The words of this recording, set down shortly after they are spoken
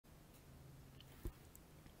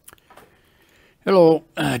Hello,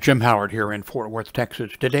 Jim Howard here in Fort Worth,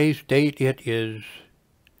 Texas. Today's date, it is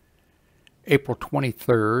April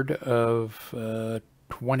 23rd of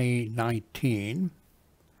 2019.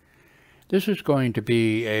 This is going to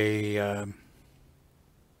be I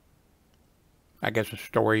guess a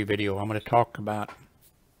story video. I'm going to talk about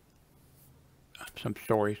some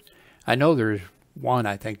stories. I know there's one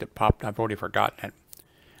I think that popped. I've already forgotten it.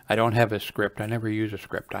 I don't have a script. I never use a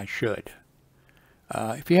script. I should.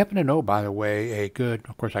 If you happen to know, by the way,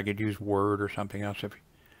 of course I could use Word or something else,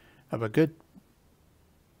 of a good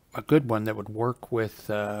one that would work with,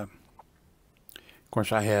 of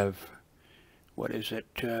course I have, what is it,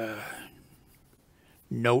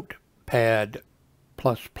 Notepad++,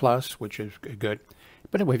 which is good.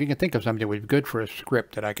 But anyway, if you can think of something that would be good for a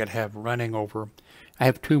script that I could have running over, I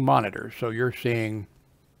have two monitors, so you're seeing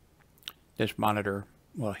this monitor,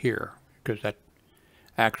 well, here, because that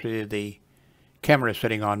actually the camera is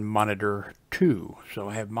sitting on monitor 2. So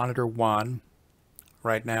I have monitor 1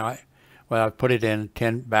 right now. I've put it in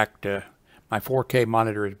my 4K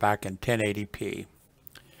monitor is back in 1080p.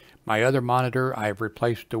 My other monitor, I've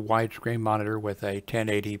replaced the widescreen monitor with a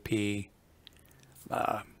 1080p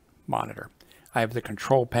monitor. I have the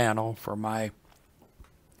control panel for my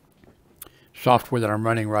software that I'm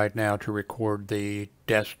running right now to record the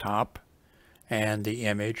desktop, and the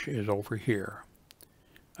image is over here.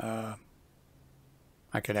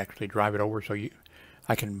 I could actually drive it over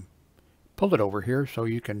I can pull it over here so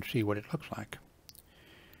you can see what it looks like.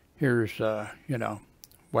 Here's,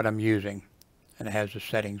 what I'm using, and it has the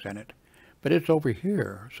settings in it. But it's over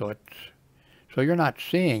here, so you're not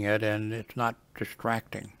seeing it, and it's not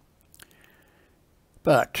distracting.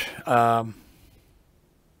 But, so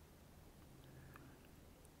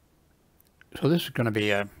this is going to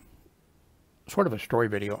be a sort of a story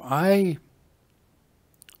video. I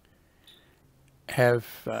have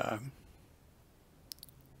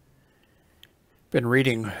been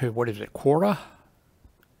reading, what is it, Quora?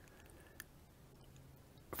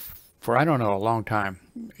 For, I don't know, a long time,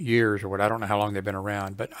 years or what, I don't know how long they've been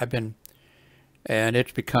around, but and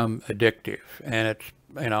it's become addictive. And it's,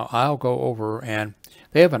 I'll go over, and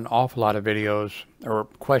they have an awful lot of videos or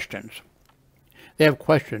questions. They have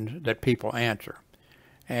questions that people answer.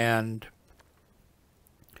 And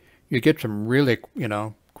you get some really,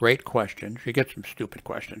 great questions. You get some stupid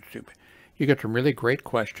questions, You get some really great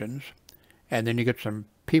questions, and then you get some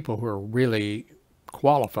people who are really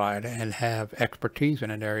qualified and have expertise in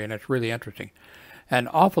an area, and it's really interesting. An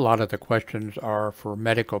awful lot of the questions are for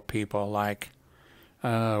medical people, like,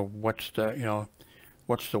 what's the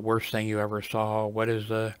worst thing you ever saw? What is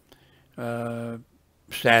the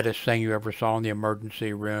saddest thing you ever saw in the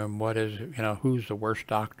emergency room? What is, who's the worst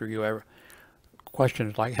doctor you ever?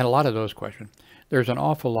 Questions like, and a lot of those questions. There's an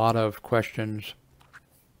awful lot of questions,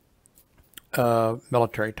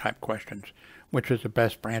 military type questions. Which is the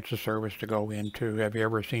best branch of service to go into? Have you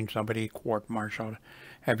ever seen somebody court-martialed?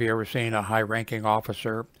 Have you ever seen a high-ranking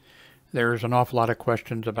officer? There's an awful lot of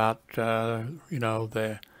questions about,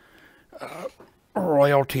 the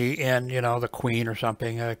royalty in, the queen or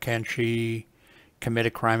something. Can she commit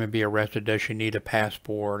a crime and be arrested? Does she need a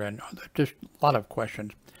passport? And just a lot of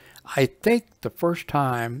questions. I think the first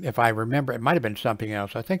time, if I remember, it might have been something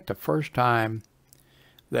else. I think the first time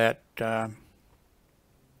that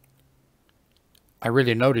I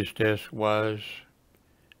really noticed this was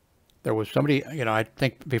there was somebody, I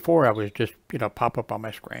think before I was just, pop up on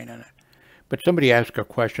my screen, but somebody asked a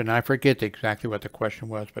question. I forget exactly what the question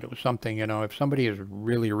was, but it was something, if somebody is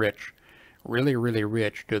really rich, really, really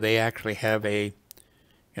rich, do they actually have a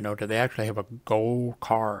gold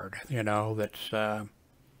card, that's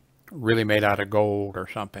really made out of gold or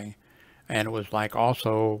something? And it was like,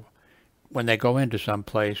 also, when they go into some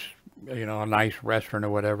place, a nice restaurant or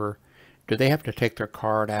whatever, do they have to take their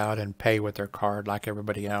card out and pay with their card like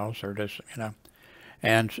everybody else, or does,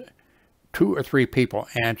 And 2 or 3 people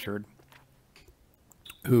answered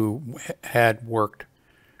who had worked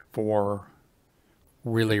for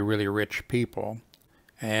really, really rich people,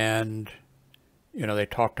 and, they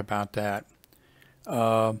talked about that.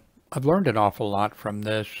 I've learned an awful lot from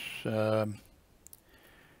this.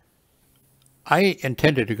 I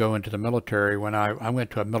intended to go into the military when I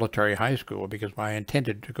went to a military high school, because I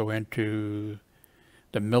intended to go into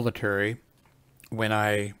the military when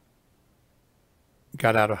I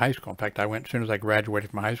got out of high school. In fact, I went, as soon as I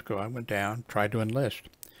graduated from high school, I went down, tried to enlist.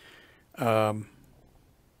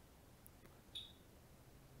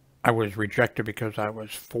 I was rejected because I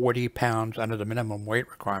was 40 pounds under the minimum weight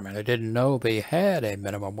requirement. I didn't know they had a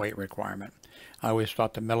minimum weight requirement. I always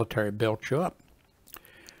thought the military built you up.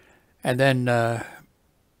 And then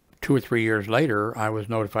 2 or 3 years later, I was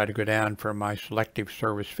notified to go down for my selective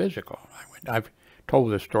service physical. I've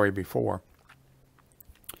told this story before,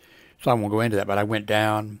 so I won't go into that, but I went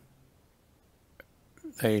down,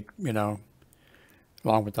 they, you know,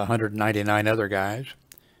 along with the 199 other guys,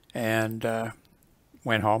 and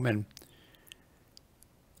went home and,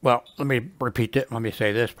 well, let me repeat it. Let me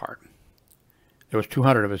say this part. There was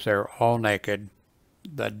 200 of us there, all naked.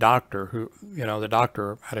 The doctor the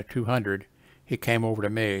doctor out of 200, he came over to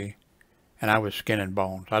me, and I was skin and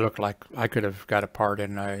bones. I looked like I could have got a part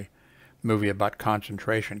in a movie about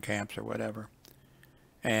concentration camps or whatever.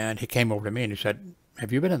 And he came over to me and he said,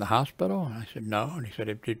 "Have you been in the hospital?" And I said, "No." And he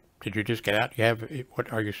said, Did you just get out?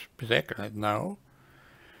 What, are you sick?" And I said, "No."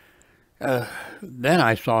 Then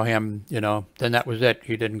I saw him, then that was it.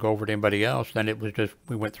 He didn't go over to anybody else. Then it was just,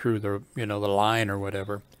 we went through the, the line or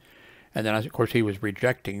whatever. And then, of course, he was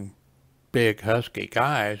rejecting big, husky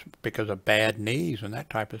guys because of bad knees and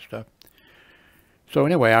that type of stuff. So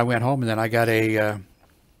anyway, I went home and then I got a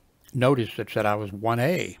notice that said I was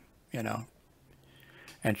 1A,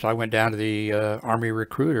 And so I went down to the Army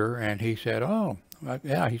recruiter and he said, "Oh,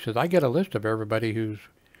 yeah," he says, "I get a list of everybody who's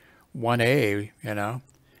 1A,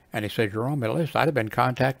 And he said, "You're on my list. I'd have been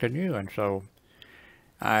contacting you." And so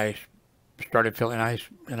I started feeling,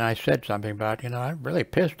 and I said something about, I'm really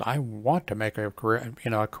pissed. I want to make a career,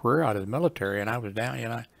 a career out of the military. And I was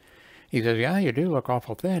down, He says, "Yeah, you do look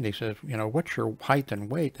awful thin." He says, "What's your height and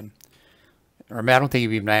weight?" Or I don't think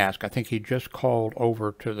he even asked. I think he just called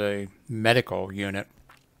over to the medical unit.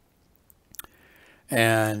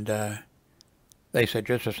 And they said,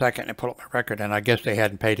 "Just a second," and pulled up my record. And I guess they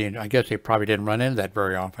hadn't paid in. I guess they probably didn't run into that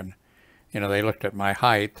very often. They looked at my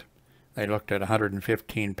height. They looked at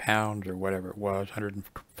 115 pounds or whatever it was,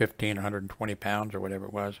 115, 120 pounds or whatever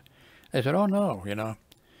it was. They said, "Oh, no,"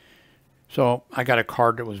 So I got a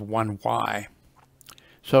card that was 1Y.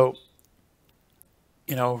 So,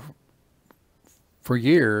 for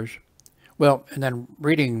years, well, and then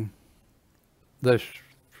reading this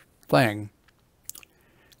thing,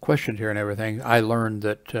 questions here and everything, I learned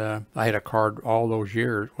that I had a card all those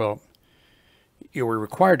years. Well, you were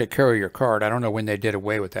required to carry your card. I don't know when they did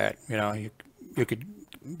away with that. You could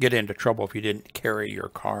get into trouble if you didn't carry your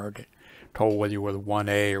card, told whether you were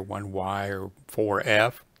 1A or 1Y or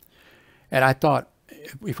 4F. And I thought,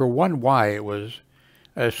 if you're 1Y, it was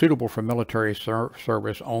suitable for military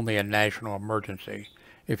service only in national emergency.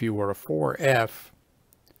 If you were a 4F,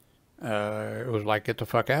 it was like, "Get the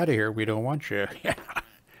fuck out of here. We don't want you."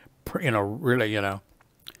 Really,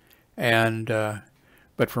 And,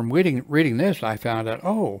 but from reading this, I found out,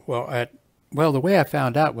 the way I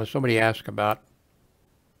found out was somebody asked about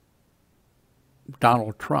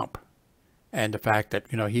Donald Trump and the fact that,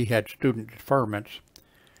 he had student deferments,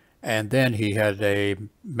 and then he had a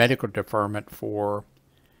medical deferment for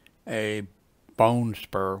a bone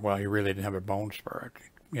spur. Well, he really didn't have a bone spur.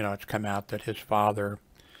 It's come out that his father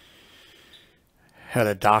had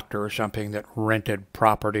a doctor or something that rented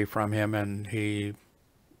property from him, and he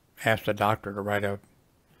asked the doctor to write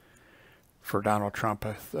for Donald Trump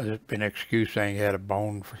an excuse saying he had a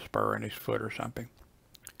bone spur in his foot or something.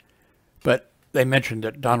 But they mentioned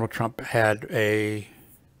that Donald Trump had a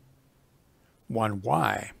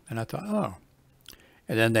 1Y, and I thought, oh.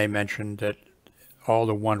 And then they mentioned that all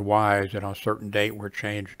the 1Ys at a certain date were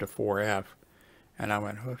changed to 4F, and I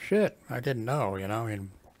went, "Oh shit, I didn't know," it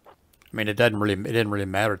didn't really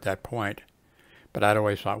matter at that point, but I'd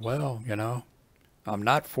always thought, well, I'm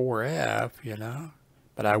not 4F,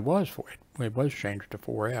 but I was 4. It was changed to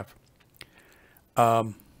 4F.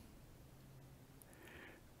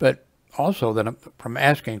 But also, then from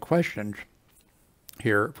asking questions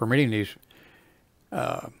here, from reading these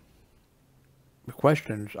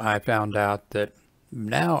questions, I found out that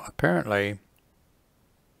now apparently,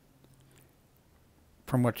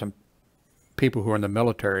 from what some people who are in the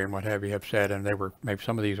military and what have you have said, and maybe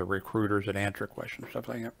some of these are recruiters that answer questions, stuff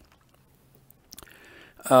like that.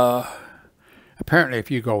 Apparently, if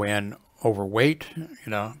you go in overweight,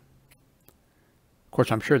 of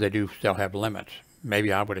course, I'm sure they do still have limits.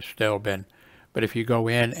 Maybe I would have still been, but if you go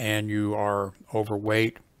in and you are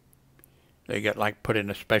overweight, they get put in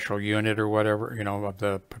a special unit or whatever,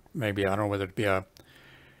 of maybe, I don't know whether it be a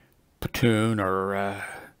platoon or a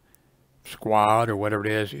squad or whatever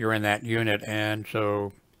it is, you're in that unit, and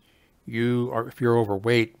so if you're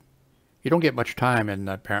overweight, you don't get much time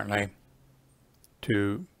apparently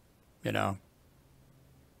to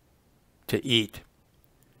to eat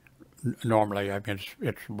normally.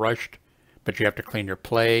 It's rushed, but you have to clean your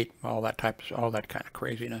plate, all that kind of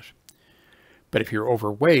craziness. But if you're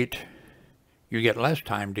overweight, you get less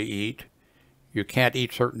time to eat. You can't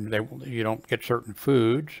eat you don't get certain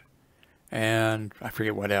foods. and I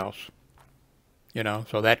forget what else, you know,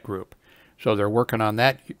 so that group. So they're working on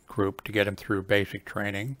that group to get them through basic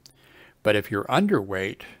training. But if you're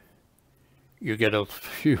underweight, you get a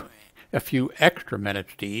few extra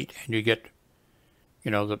minutes to eat, and you get,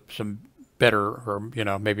 you know, some better, or, you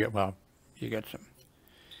know, maybe, well, you get some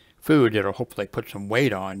food that'll hopefully put some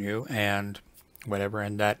weight on you and whatever,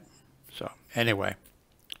 and that. So anyway,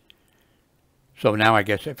 so now I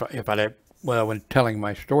guess if I, well, when telling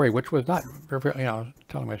my story, which was not, you know,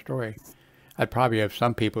 telling my story, I'd probably have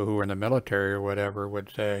some people who were in the military or whatever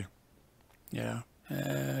would say, you know,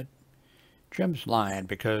 Jim's lying,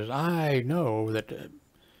 because I know that,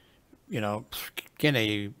 you know,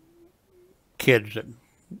 skinny kids that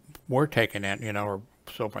were taken in, you know, or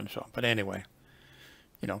so forth and so on. But anyway,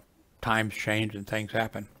 you know, times change and things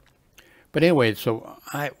happen. But anyway, so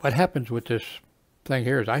what happens with this thing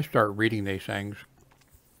here is I start reading these things,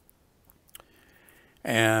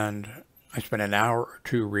 and I spend an hour or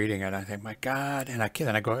two reading it. I think, my God, and I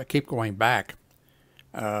keep going back,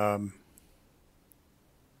 and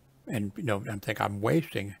you know, I'm thinking I'm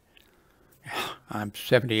wasting. I'm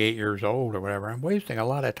 78 years old or whatever. I'm wasting a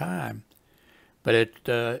lot of time, but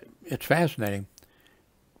it's fascinating.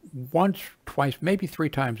 Once, twice, maybe three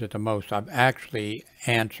times at the most, I've actually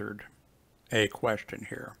answered a question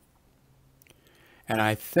here. And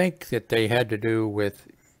I think that they had to do with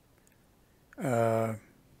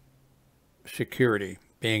security,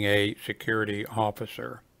 being a security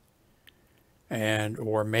officer. And,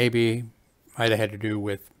 or maybe might have had to do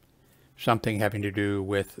with something having to do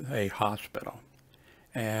with a hospital.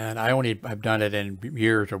 And I've done it in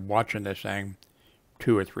years of watching this thing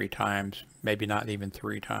 2 or 3 times, maybe not even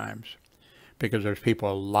 3 times, because there's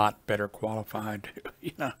people a lot better qualified,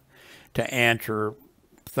 you know, to answer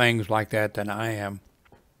things like that than I am.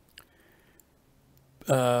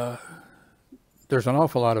 There's an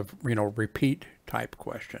awful lot of, you know, repeat type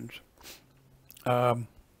questions.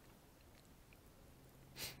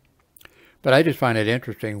 But I just find it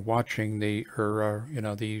interesting watching you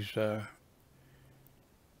know, these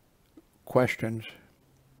questions.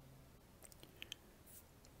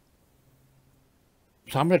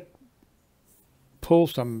 So I'm going to pull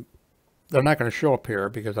some. They're not going to show up here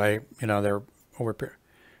because you know, they're over here.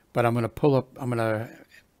 But I'm going to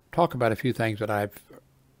talk about a few things that I've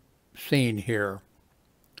seen here.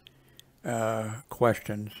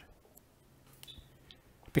 Questions.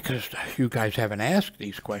 Because you guys haven't asked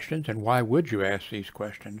these questions, and why would you ask these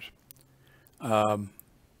questions? One,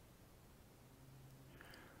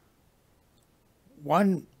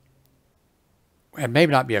 and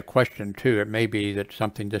maybe not be a question too, it may be that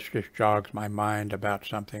something just jogs my mind about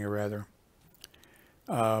something or other.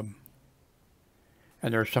 And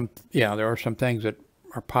there are some things that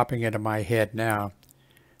are popping into my head now.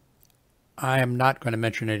 I am not going to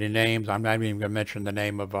mention any names. I'm not even going to mention the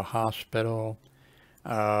name of a hospital.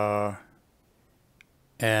 And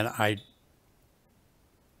I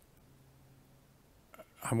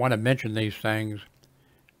want to mention these things,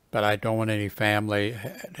 but I don't want any family,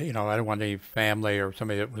 you know, I don't want any family or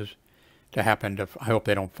somebody that was to happen to, I hope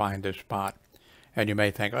they don't find this spot. And you may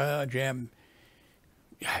think, oh, Jim,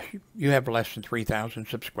 you have less than 3,000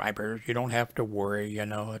 subscribers. You don't have to worry, you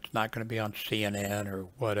know, it's not going to be on CNN or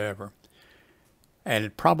whatever. And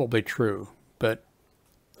it's probably true, but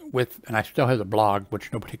and I still have the blog,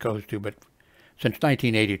 which nobody goes to, but since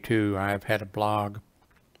 1982, I've had a blog.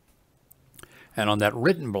 And on that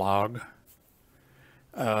written blog,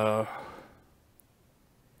 I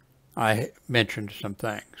mentioned some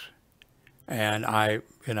things. And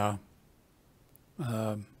you know,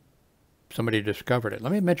 somebody discovered it.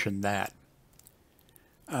 Let me mention that.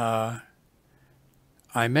 I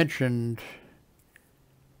mentioned,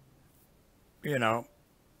 you know,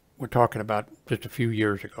 we're talking about just a few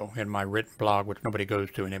years ago in my written blog, which nobody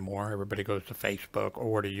goes to anymore. Everybody goes to Facebook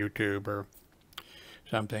or to YouTube or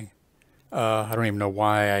something. I don't even know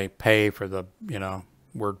why I pay for the, you know,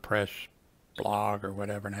 WordPress blog or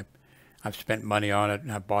whatever. And I've spent money on it,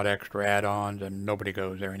 and I've bought extra add-ons, and nobody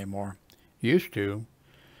goes there anymore. Used to,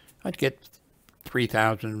 I'd get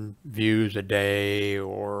 3,000 views a day,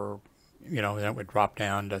 or, you know, then it would drop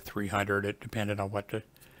down to 300. It depended on what the...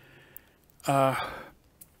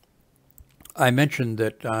 I mentioned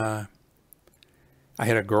that I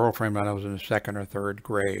had a girlfriend when I was in the 2nd or 3rd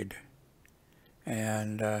grade,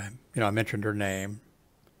 and you know, I mentioned her name,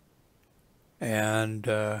 and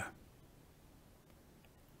I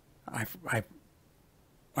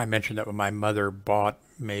mentioned that when my mother bought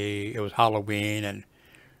me, it was Halloween, and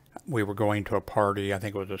we were going to a party. I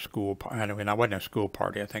think it was a school party. I mean, I wasn't a school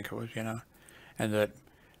party. I think it was, you know, and that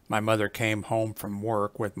my mother came home from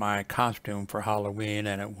work with my costume for Halloween,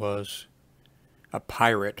 and it was a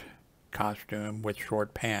pirate costume with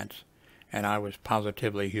short pants, and I was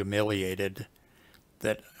positively humiliated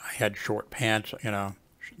that I had short pants,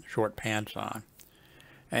 short pants on.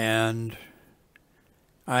 And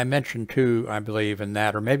I mentioned too, I believe in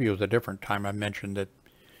that, or maybe it was a different time, I mentioned that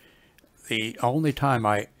the only time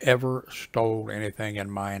I ever stole anything in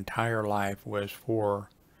my entire life was for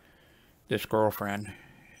this girlfriend,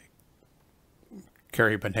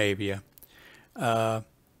 Carrie Benavia, that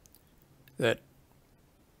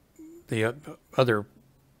the other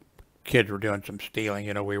kids were doing some stealing.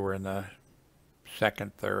 We were in the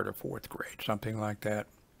 2nd, 3rd, or 4th grade, something like that.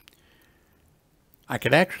 I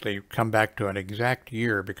could actually come back to an exact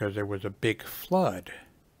year because there was a big flood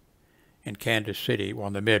in Kansas City, well,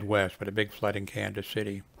 in the Midwest, but a big flood in Kansas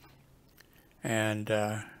City. And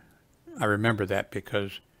I remember that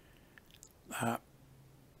because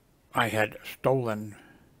I had stolen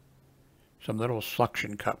some little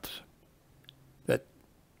suction cups that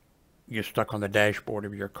you stuck on the dashboard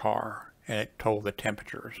of your car, and it told the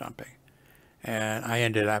temperature or something. And I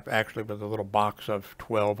ended up actually with a little box of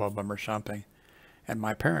 12 of them or something. And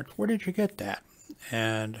my parents, where did you get that?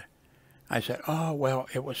 And I said, oh, well,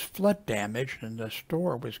 it was flood damage and the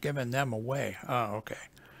store was giving them away. Oh, okay.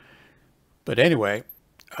 But anyway,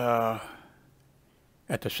 at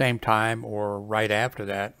the same time or right after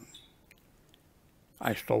that,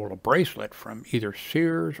 I stole a bracelet from either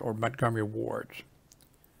Sears or Montgomery Ward's.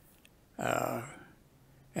 And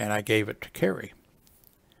I gave it to Carrie.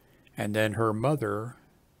 And then her mother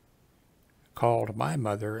called my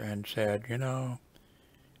mother and said,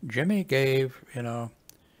 Jimmy gave,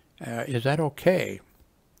 is that okay?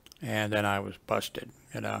 And then I was busted,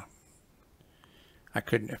 I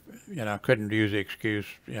couldn't use the excuse,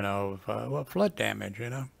 of, well, flood damage,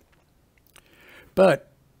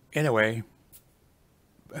 But anyway,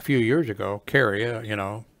 a few years ago, Carrie,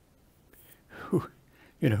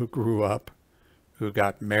 who grew up, who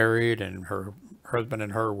got married, and her husband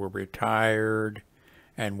and her were retired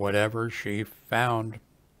and whatever, she found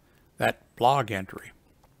that blog entry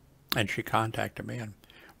and she contacted me and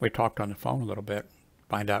we talked on the phone a little bit,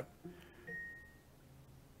 find out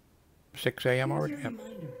 6 a.m. already. Yep.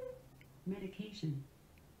 Medication.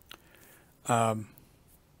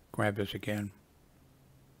 Grab this again.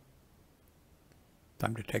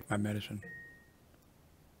 Time to take my medicine.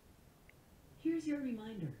 Here's your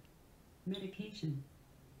reminder. Medication.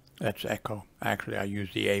 That's echo. Actually, I use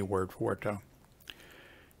the A word for it, though.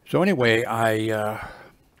 So anyway, I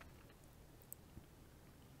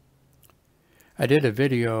did a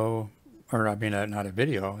video, or I mean, not a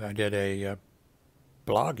video. I did a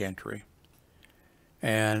blog entry,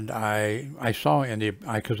 and I saw in the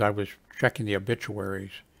because I was checking the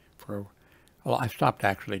obituaries for. Well, I stopped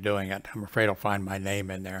actually doing it. I'm afraid I'll find my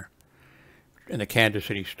name in there. In the Kansas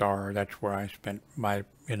City Star, that's where I spent my,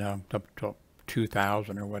 up to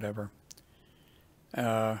 2000 or whatever.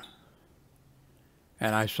 And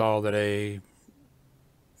I saw that a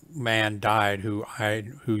man died who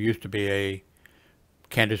used to be a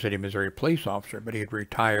Kansas City, Missouri police officer, but he had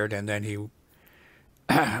retired, and then he,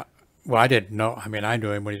 well, I didn't know. I mean, I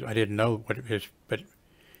knew him when I didn't know what his, but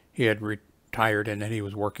he had retired, and then he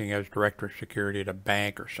was working as director of security at a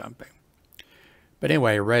bank or something. But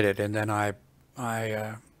anyway, I read it, and then I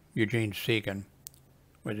Eugene Segan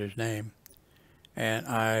was his name, and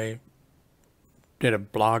I did a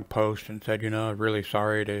blog post and said, I'm really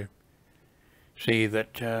sorry to see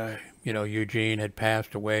that, Eugene had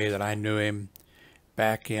passed away, that I knew him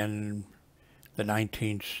back in the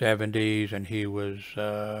 1970s, and he was,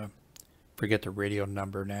 forget the radio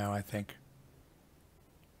number now, I think.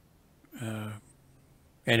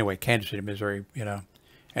 Anyway, Kansas City, Missouri,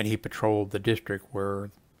 and he patrolled the district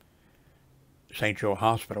where St. Joe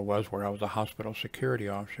Hospital was, where I was a hospital security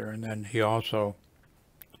officer. And then he also,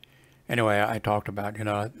 anyway, I talked about,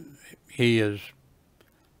 he is,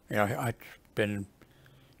 I've been,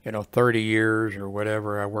 30 years or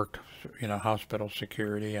whatever, I worked, hospital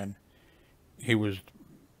security, and he was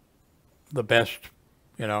the best,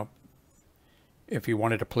 if you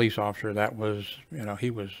wanted a police officer, that was, he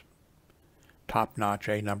was top-notch,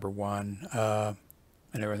 #1,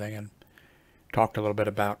 and everything, and talked a little bit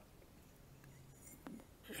about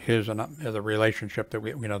his and the relationship that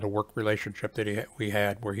we, the work relationship that we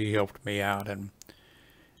had, where he helped me out,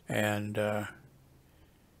 and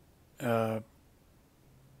I'll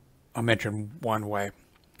mention one way.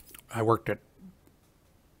 I worked at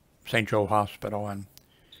St. Joe Hospital, and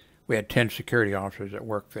we had 10 security officers that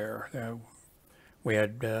worked there. We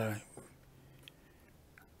had the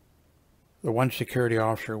one security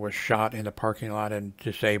officer was shot in the parking lot and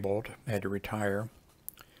disabled, had to retire.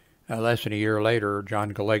 Less than a year later,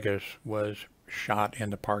 John Galegas was shot in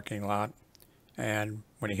the parking lot, and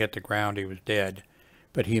when he hit the ground, he was dead.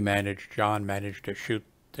 But John managed to shoot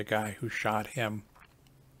the guy who shot him.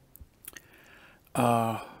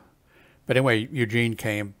 But anyway, Eugene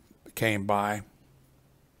came by.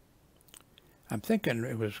 I'm thinking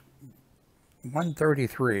it was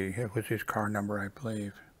 133. It was his car number, I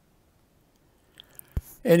believe.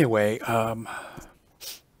 Anyway,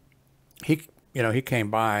 he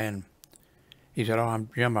came by and he said, "Oh,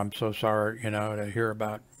 Jim, I'm so sorry, to hear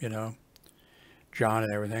about, John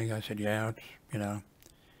and everything." I said, "Yeah, it's,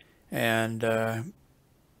 and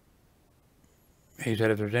he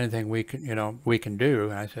said, "If there's anything we can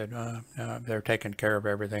do," and I said, "They're taking care of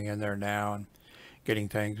everything in there now and getting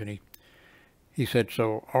things." And he said,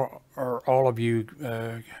 "So are all of you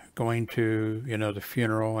going to, the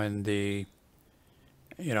funeral and going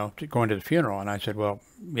to the funeral?" And I said, "Well,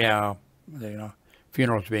 yeah,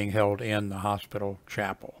 funeral's being held in the hospital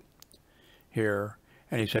chapel here."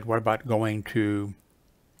 And he said, "What about going to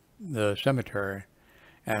the cemetery?"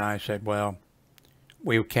 And I said, "Well,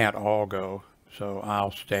 we can't all go, so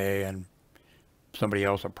I'll stay and somebody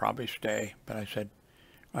else will probably stay." But I said,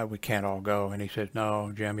 "We can't all go." And he says,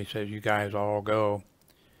 "No, Jim," he says, "you guys all go."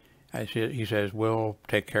 He says, "We'll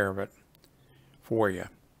take care of it for you."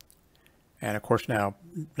 And of course now,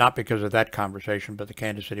 not because of that conversation, but the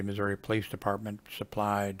Kansas City, Missouri Police Department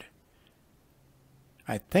supplied,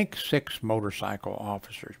 I think, 6 motorcycle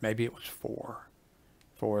officers, maybe it was 4,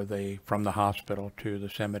 from the hospital to the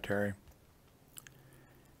cemetery.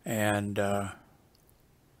 And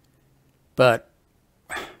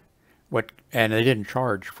and they didn't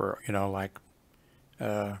charge for,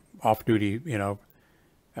 off-duty,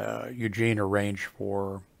 Eugene arranged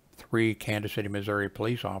for 3 Kansas City, Missouri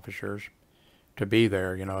police officers to be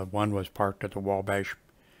there. One was parked at the Wabash,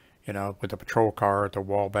 with a patrol car at the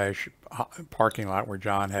Wabash parking lot where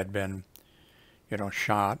John had been,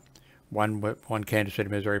 shot. One Kansas City,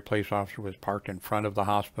 Missouri police officer was parked in front of the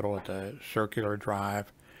hospital at the Circular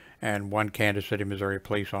Drive, and one Kansas City, Missouri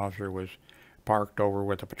police officer was parked over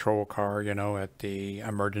with a patrol car, at the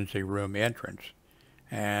emergency room entrance.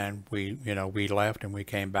 And we left and we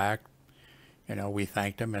came back, we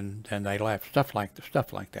thanked them and then they left. Stuff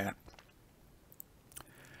like that.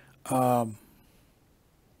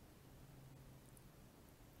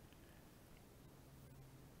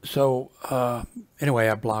 So anyway,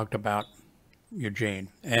 I blogged about Eugene,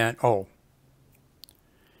 and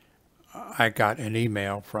I got an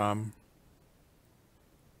email from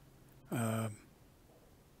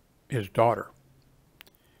his daughter,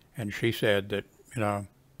 and she said that,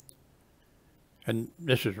 and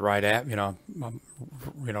this is right at,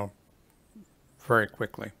 very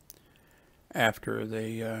quickly after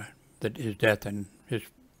his death and his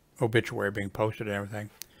obituary being posted and everything.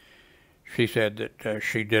 She said that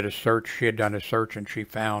she did a search. She had done a search and she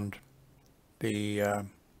found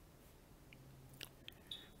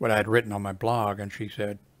what I had written on my blog, and she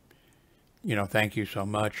said, "Thank you so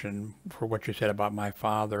much and for what you said about my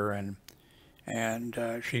father." And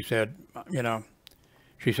she said,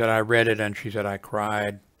 I read it and she said I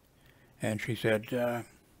cried, and she said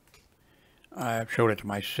I showed it to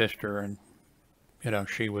my sister and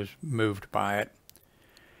she was moved by it,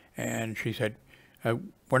 and she said,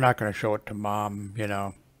 "We're not going to show it to Mom,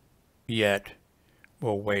 yet.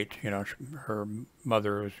 We'll wait." Her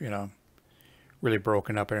mother was, really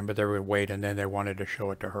broken up, but they would wait, and then they wanted to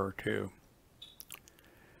show it to her too.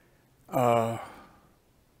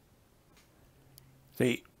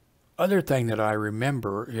 The other thing that I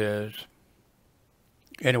remember is,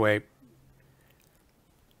 anyway,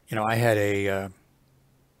 I had a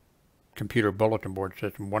computer bulletin board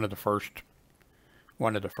system, one of the first,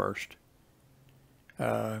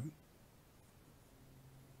 in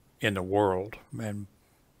the world, and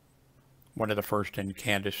one of the first in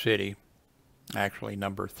Kansas City, actually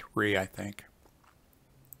number 3, I think.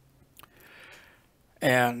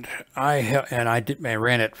 And I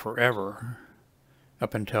ran it forever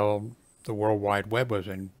up until the World Wide Web was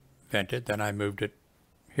invented. Then I moved it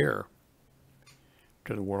here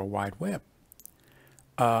to the World Wide Web.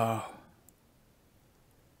 But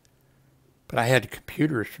I had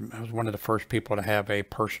computers. I was one of the first people to have a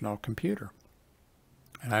personal computer,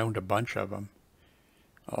 and I owned a bunch of them.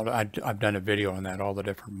 I've done a video on that, all the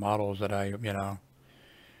different models that I,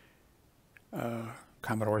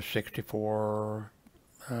 Commodore 64,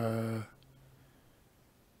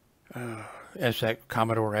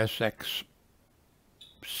 Commodore SX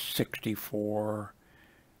 64,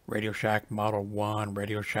 Radio Shack Model 1,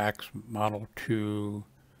 Radio Shack Model 2,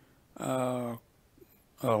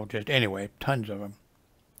 just anyway, tons of them.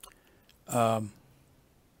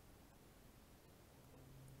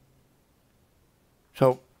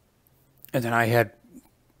 And then I had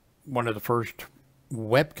one of the first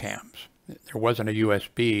webcams. There wasn't a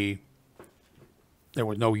USB. There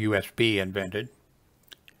was no USB invented.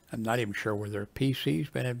 I'm not even sure whether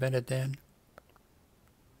PCs been invented then.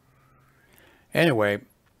 Anyway,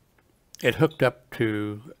 it hooked up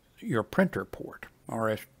to your printer port,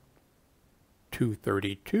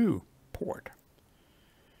 RS-232 port,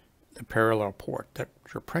 the parallel port that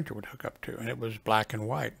your printer would hook up to, and it was black and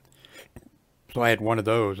white. So I had one of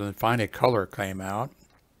those, and then finally color came out.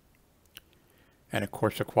 And of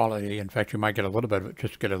course the quality, in fact, you might get a little bit of it,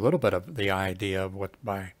 just get a little bit of the idea of what,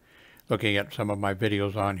 by looking at some of my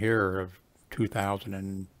videos on here of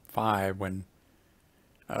 2005 when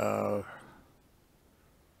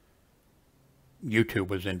YouTube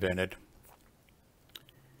was invented.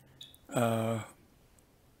 But,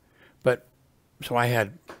 so I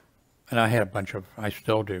had a bunch of, I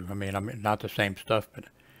still do. I mean, I'm not the same stuff, but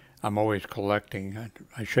I'm always collecting.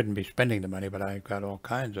 I shouldn't be spending the money, but I've got all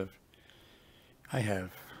kinds of, I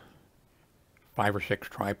have 5 or 6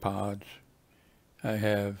 tripods. I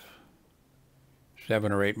have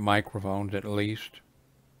 7 or 8 microphones at least.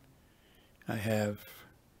 I have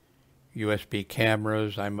USB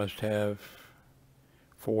cameras. I must have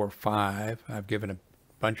 4 or 5. I've given a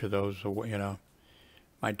bunch of those away, you know,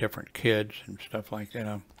 my different kids and stuff like that, you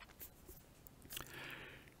know.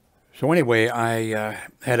 So anyway, I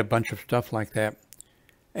had a bunch of stuff like that.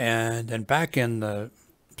 And then back in the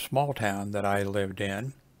small town that I lived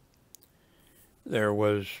in, there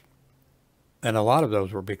was, and a lot of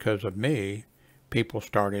those were because of me, people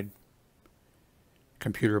started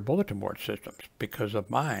computer bulletin board systems because of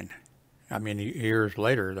mine. I mean, years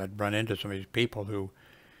later, I'd run into some of these people who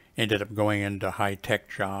ended up going into high-tech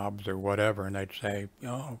jobs or whatever, and they'd say,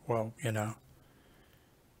 oh, well, you know,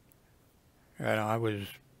 I was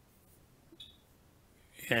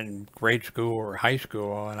in grade school or high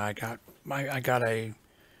school, and I got a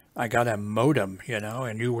modem, you know,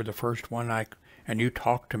 and you were the first one and you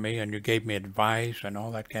talked to me and you gave me advice and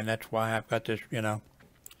all that, and that's why I've got this, you know.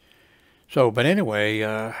 So, but anyway,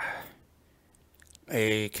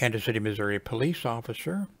 a Kansas City, Missouri police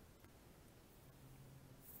officer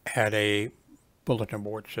had a bulletin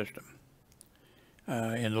board system.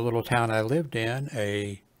 In the little town I lived in,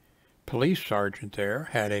 a police sergeant there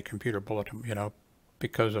had a computer bulletin, you know,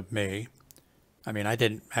 because of me. I mean, I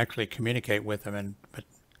didn't actually communicate with him, but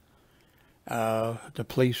a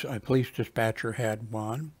police dispatcher had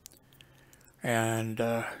one. And,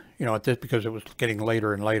 you know, because it was getting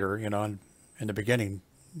later and later, you know, and in the beginning,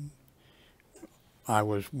 I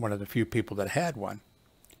was one of the few people that had one.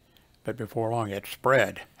 But before long, it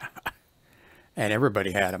spread, and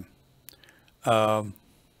everybody had them. But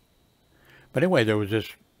anyway, there was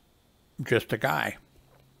just a guy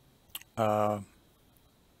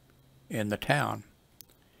in the town,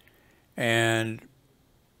 and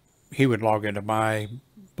he would log into my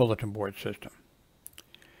bulletin board system.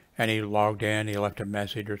 And he logged in, he left a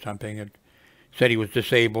message or something, and said he was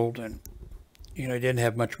disabled, and, you know, he didn't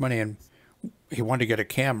have much money, and he wanted to get a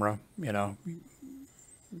camera, you know.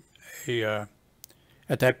 He, at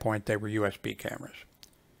that point, they were USB cameras.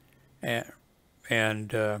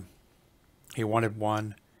 And he wanted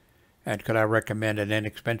one, and could I recommend an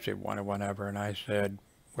inexpensive one or whatever, and I said,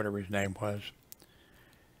 whatever his name was,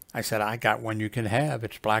 I said, I got one you can have.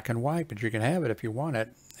 It's black and white, but you can have it if you want it.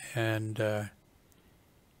 And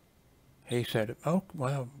he said, oh,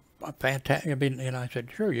 well, fantastic. I mean, and I said,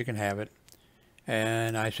 sure, you can have it.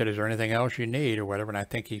 And I said, is there anything else you need or whatever? And I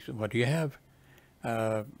think he said, well, do you have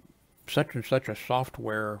such and such a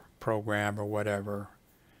software program or whatever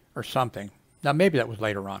or something? Now, maybe that was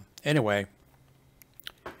later on. Anyway,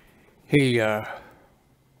 he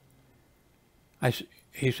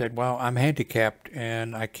said, well, I'm handicapped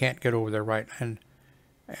and I can't get over there right. And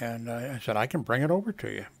I said, I can bring it over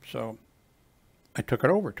to you. So I took it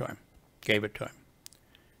over to him, gave it to him,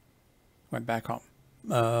 went back home.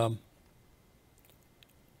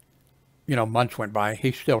 You know, months went by.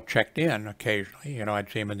 He still checked in occasionally. You know, I'd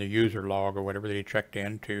see him in the user log or whatever that he checked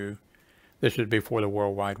in to. This is before the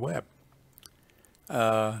World Wide Web.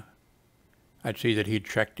 I'd see that he'd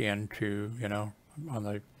checked in to, you know, on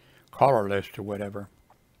the caller list or whatever.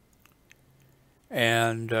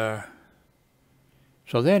 And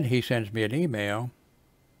so then he sends me an email,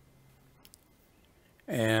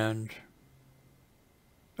 and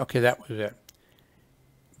okay, that was it.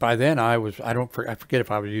 By then I forget if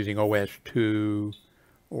I was using OS2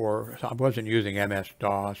 or I wasn't using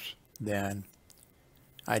MS-DOS then.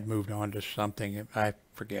 I'd moved on to something, I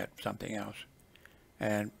forget, something else.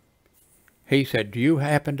 And he said, do you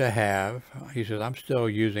happen to have, he says, I'm still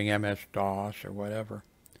using MS-DOS or whatever.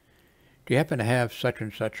 do you happen to have such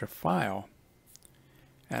and such a file?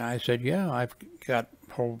 And I said, yeah, I've got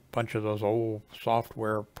a whole bunch of those old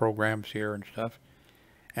software programs here and stuff.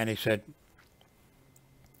 And he said,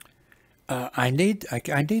 I need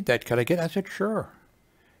that. Could I get it? I said, sure.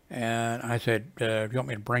 And I said, do you want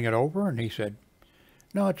me to bring it over? And he said,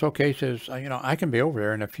 no, it's okay. He says, I can be over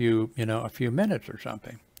there in a few minutes or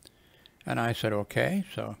something. And I said, okay.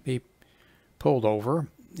 So he pulled over,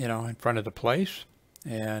 in front of the place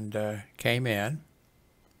and came in.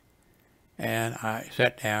 And I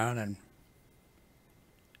sat down, and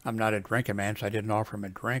I'm not a drinking man, so I didn't offer him a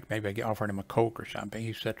drink. Maybe I offered him a Coke or something.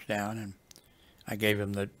 He sits down, and I gave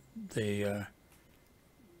him the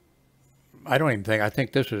I don't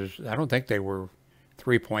think they were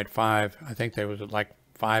 3.5. I think they was like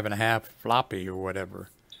 5.5 floppy or whatever.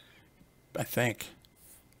 I think.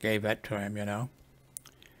 Gave that to him,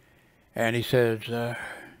 And he says,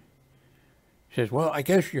 well, I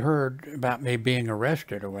guess you heard about me being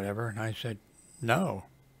arrested or whatever. And I said, no.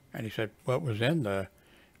 And he said, what was in the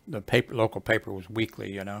paper? Local paper was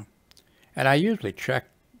weekly, And I usually checked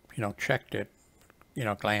it,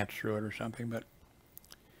 glanced through it or something. But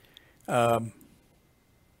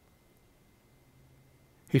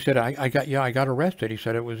he said, I got arrested. He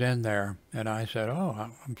said it was in there. And I said, oh,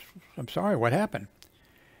 I'm sorry. What happened?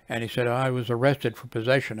 And he said, I was arrested for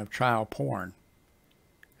possession of child porn.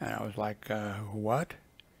 And I was like, what?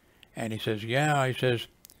 And he says, yeah. He says,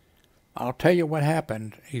 I'll tell you what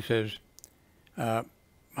happened. He says,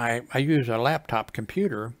 I use a laptop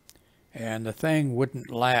computer, and the thing wouldn't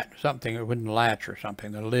latch or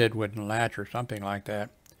something. The lid wouldn't latch or something like that.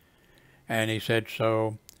 And he said,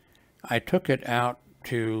 so I took it out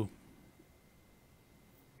to,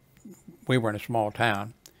 we were in a small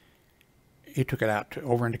town. He took it out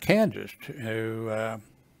over into Kansas to,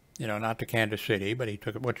 not to Kansas City, but he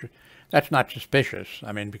took it, that's not suspicious.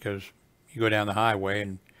 I mean, because you go down the highway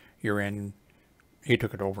and he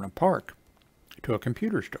took it over in a park to a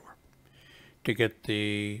computer store to get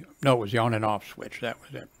it was the on and off switch. That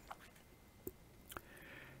was it.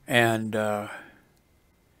 And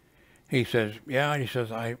he says, yeah, he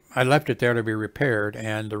says, I left it there to be repaired,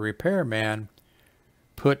 and the repairman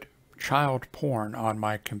put child porn on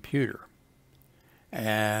my computer.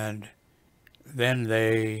 And then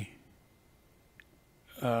they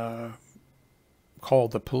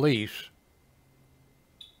called the police,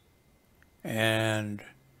 and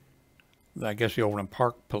I guess the Overland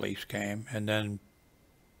Park police came, and then,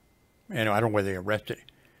 I don't know whether they arrested,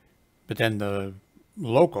 but then the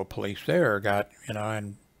local police there got,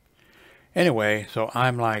 and anyway, so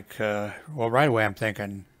I'm like, well, right away I'm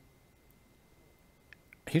thinking,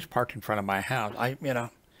 he's parked in front of my house.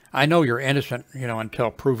 I know you're innocent,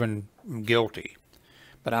 until proven guilty.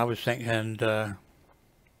 But I was thinking, I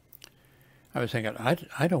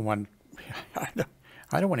don't want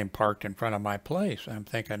him parked in front of my place. I'm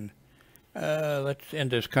thinking, let's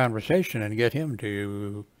end this conversation and get him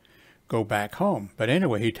to go back home. But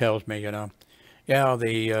anyway, he tells me, yeah,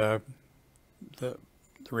 the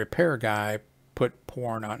repair guy put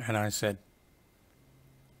porn on, and I said,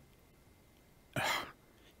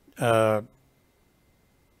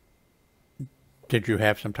 did you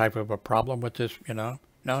have some type of a problem with this, No.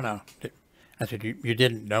 I said, you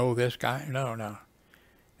didn't know this guy? No.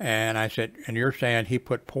 And I said, and you're saying he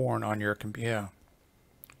put porn on your computer?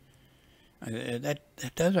 Yeah. That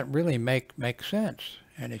doesn't really make sense.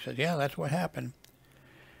 And he said, yeah, that's what happened.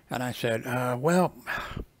 And I said, well,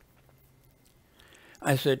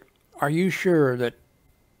 are you sure that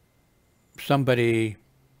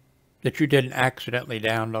that you didn't accidentally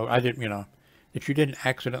download, that you didn't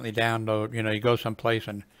accidentally download, you go someplace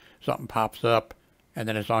and something pops up and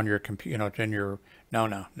then it's on your computer, it's in your,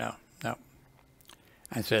 no.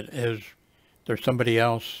 I said, is there somebody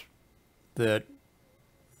else that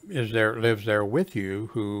lives there with you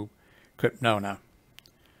who could, no.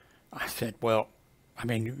 I said, well, I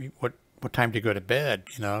mean, what time do you go to bed,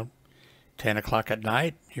 10 o'clock at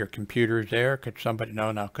night, your computer's there, could somebody,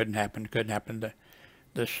 no, couldn't happen.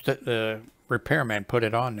 The repairman put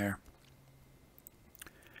it on there.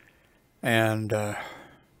 And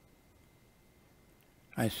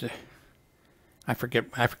I said, I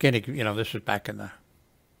forget, this is back in the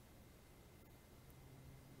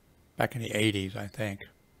 80s, I think.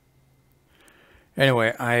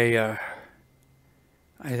 Anyway, I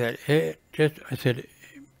said,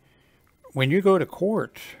 when you go to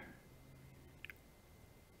court,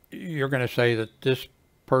 you're going to say that this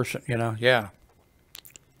person, yeah.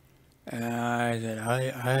 And I said,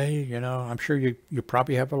 I'm sure you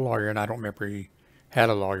probably have a lawyer, and I don't remember he had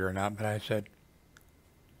a lawyer or not, but I said,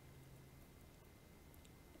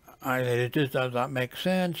 it just does not make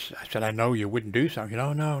sense. I said, I know you wouldn't do something.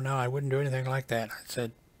 No, no, no, I wouldn't do anything like that. I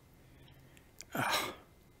said,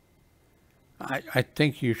 I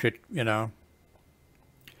think you should, you know.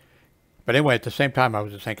 But anyway, at the same time, I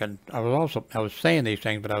was just thinking, I was saying these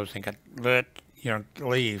things, but I was thinking,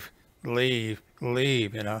 leave,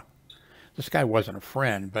 you know. This guy wasn't a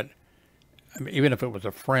friend, but I mean, even if it was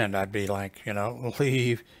a friend, I'd be like, you know,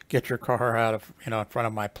 leave, get your car out of, you know, in front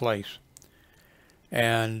of my place.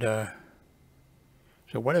 And so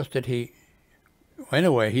what else did he,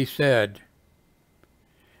 anyway, he said,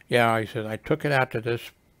 yeah, he said, I took it out to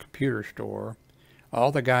this computer store.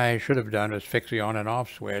 All the guy should have done was fix the on and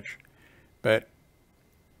off switch, but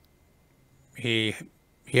he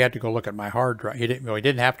had to go look at my hard drive. He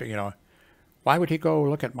didn't have to, you know. Why would he go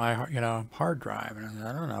look at my, you know, hard drive? And I said,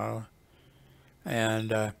 I don't know.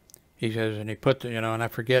 And he says, and he put the, you know, and I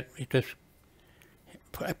forget, he put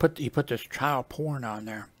this child porn on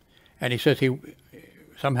there. And he says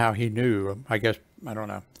somehow he knew, I guess, I don't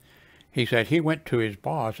know. He said he went to his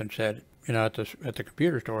boss and said, you know, at the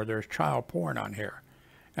computer store, there's child porn on here.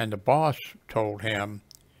 And the boss told him,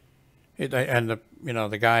 and the, you know,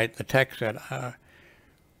 the guy, the tech said,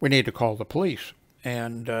 we need to call the police.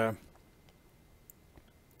 And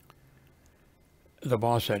the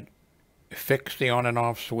boss said, fix the on and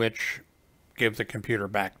off switch, give the computer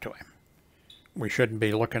back to him. We shouldn't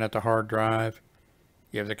be looking at the hard drive.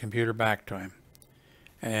 Give the computer back to him.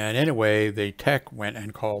 And anyway, the tech went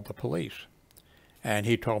and called the police. And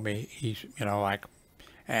he told me, he's, you know, like,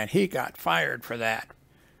 and he got fired for that,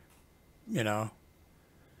 you know.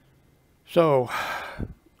 So,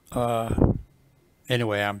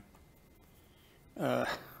 anyway, I'm,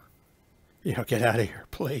 you know, get out of here,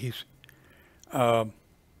 please. So,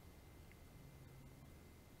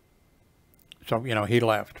 you know, he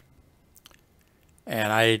left.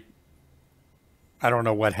 And I don't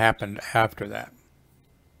know what happened after that.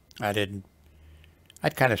 I'd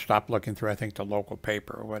kind of stopped looking through, I think, the local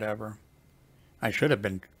paper or whatever. I should have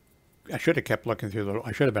kept looking through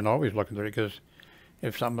I should have been always looking through it, because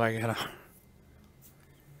if something like, you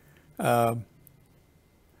know.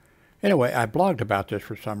 Anyway, I blogged about this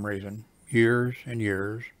for some reason, years and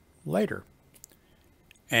years later.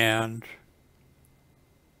 And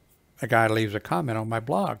a guy leaves a comment on my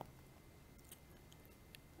blog.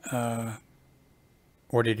 Or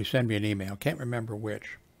did he send me an email? Can't remember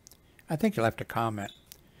which. I think he left a comment.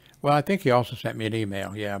 Well, I think he also sent me an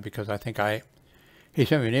email, yeah, because I think he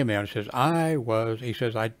sent me an email and says, he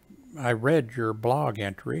says, I read your blog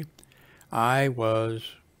entry. I was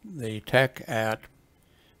the tech at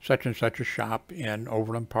such and such a shop in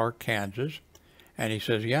Overland Park, Kansas. And he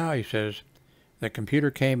says, yeah, he says, the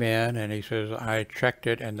computer came in and he says, I checked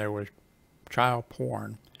it and there was child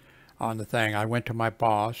porn on the thing. I went to my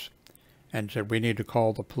boss and said, we need to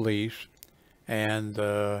call the police. And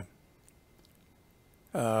the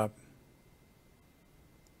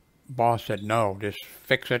boss said, no, just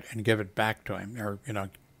fix it and give it back to him, or, you know,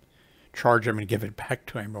 charge him and give it back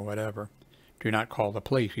to him or whatever. Do not call the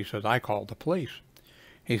police. He says, I called the police.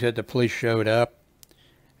 He said the police showed up,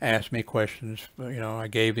 asked me questions, you know, I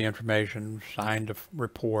gave the information, signed a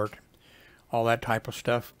report, all that type of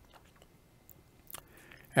stuff.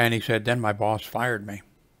 And he said, then my boss fired me.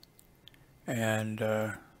 And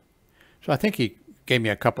so I think he gave me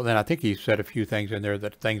a couple, then I think he said a few things in there,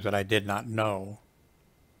 things that I did not know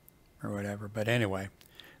or whatever. But anyway,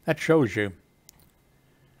 that shows you.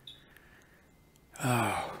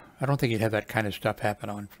 I don't think he'd have that kind of stuff happen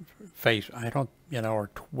on I don't, you know,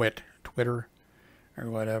 or Twitter or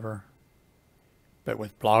whatever. But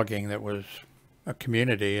with blogging, that was a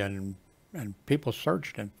community, and people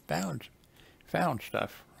searched and found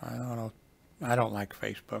stuff. I don't know. I don't like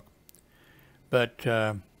Facebook. But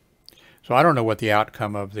so I don't know what the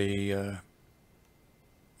outcome of the you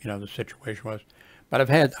know, the situation was.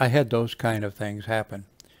 But I had those kind of things happen.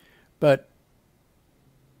 But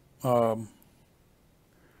what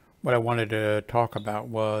I wanted to talk about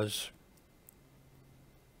was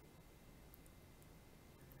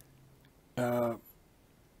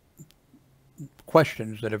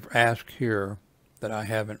questions that have asked here that I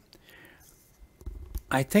haven't.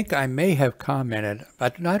 I think I may have commented,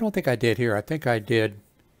 but I don't think I did here. I think I did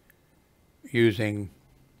using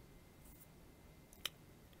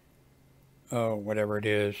whatever it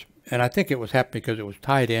is, and I think it was happening because it was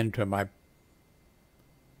tied into my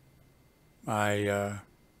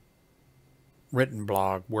written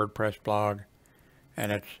blog, WordPress blog,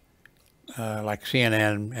 and it's like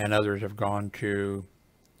CNN and others have gone to,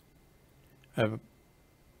 I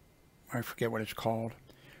forget what it's called,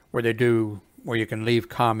 where you can leave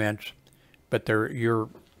comments, but you're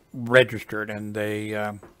registered, and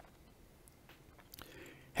they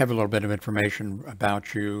have a little bit of information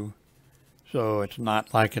about you. So it's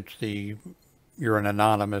not like you're an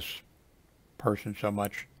anonymous person so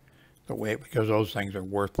much, because those things are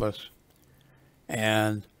worthless.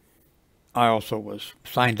 And I also was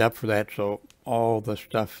signed up for that, so all the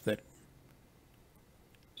stuff that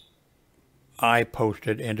I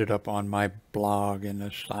posted ended up on my blog in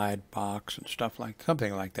the side box and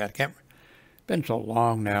something like that. Been so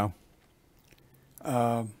long now.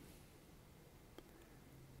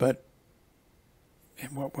 But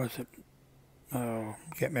what was it? Oh,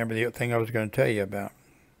 can't remember the thing I was going to tell you about.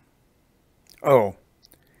 Oh,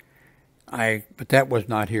 but that was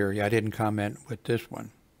not here. Yeah, I didn't comment with this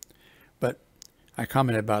one. But I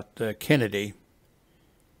commented about Kennedy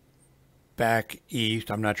back east.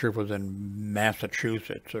 I'm not sure if it was in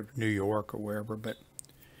Massachusetts or New York or wherever, but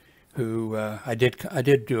who I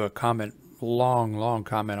did do a comment, long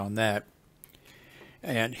comment on that.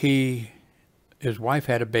 And his wife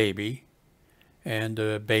had a baby, and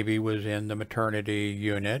the baby was in the maternity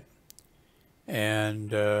unit, and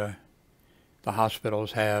the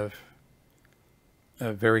hospitals have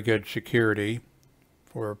a very good security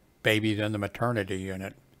for babies in the maternity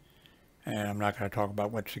unit. And I'm not going to talk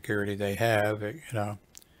about what security they have, you know.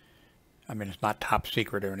 I mean, it's not top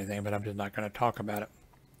secret or anything, but I'm just not going to talk about it.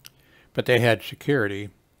 But they had security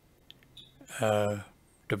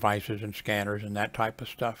devices and scanners and that type of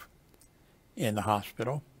stuff in the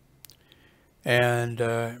hospital.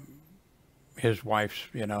 And his wife's,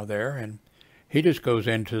 you know, there, and he just goes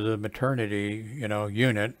into the maternity, you know,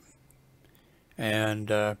 unit,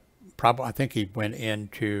 and I think he went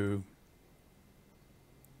into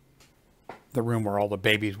the room where all the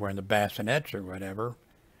babies were in the bassinets or whatever.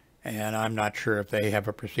 And I'm not sure if they have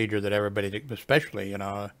a procedure that everybody, especially, you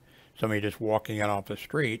know, somebody just walking in off the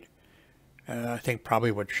street, I think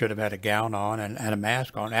probably should have had a gown on and a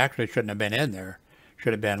mask on. Actually, shouldn't have been in there.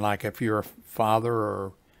 Should have been like, if you're a father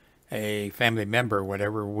or a family member or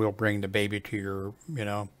whatever, we'll bring the baby to your, you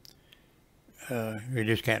know, you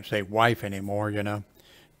just can't say wife anymore, you know,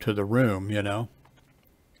 to the room, you know.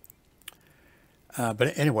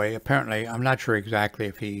 But anyway, apparently, I'm not sure exactly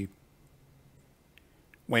if he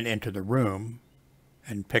went into the room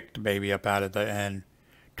and picked the baby up and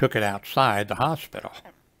took it outside the hospital,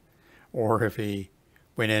 or if he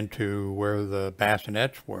went into where the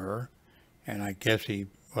bassinets were, and I guess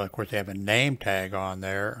well, of course they have a name tag on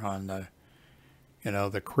there on the, you know,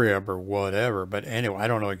 the crib or whatever. But anyway, I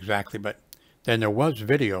don't know exactly. But then there was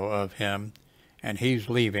video of him, and he's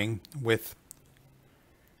leaving with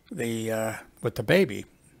the baby.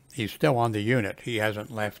 He's still on the unit. He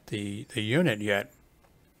hasn't left the unit yet.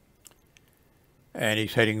 And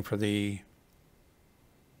he's heading for the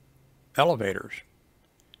elevators.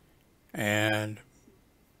 And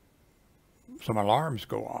some alarms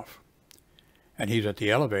go off. And he's at the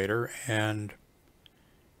elevator, and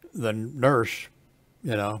the nurse,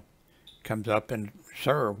 you know, comes up and,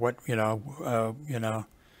 sir, what, you know,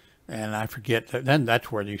 and I forget, then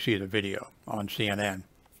that's where you see the video on CNN.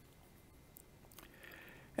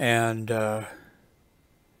 And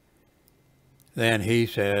then he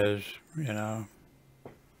says, you know,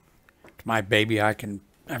 it's my baby, I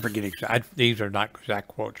forget exact, these are not exact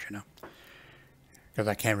quotes, you know, because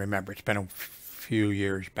I can't remember. It's been a few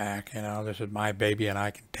years back, you know, this is my baby and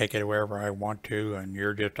I can take it wherever I want to, and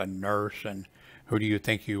you're just a nurse, and who do you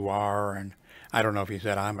think you are? And I don't know if he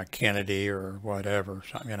said I'm a Kennedy or whatever,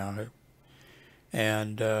 something, you know.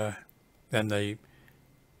 And then the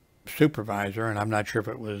supervisor, and I'm not sure if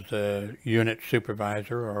it was the unit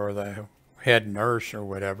supervisor or the head nurse or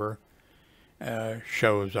whatever,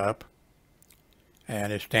 shows up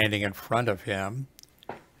and is standing in front of him,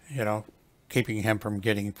 you know, keeping him from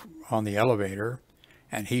getting on the elevator,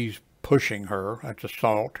 and he's pushing her. That's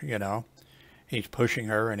assault, you know. He's pushing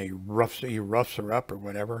her, and he roughs her up or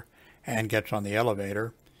whatever, and gets on the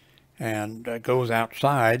elevator and goes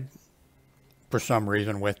outside for some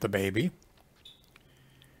reason with the baby.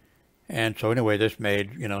 And so anyway, this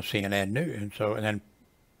made, you know, CNN news. And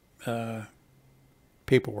then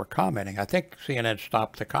people were commenting. I think CNN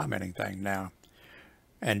stopped the commenting thing now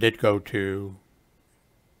and did go to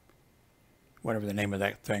whatever the name of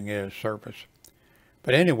that thing is, service.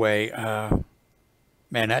 But anyway,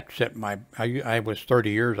 man, that set I was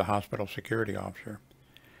 30 years a hospital security officer,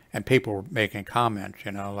 and people were making comments,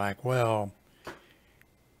 you know, like, well,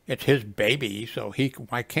 it's his baby, so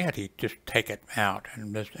why can't he just take it out?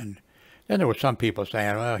 And then there were some people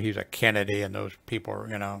saying, well, he's a Kennedy, and those people are,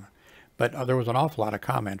 you know, but there was an awful lot of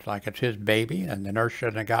comments like, it's his baby, and the nurse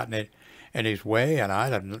shouldn't have gotten it in his way, and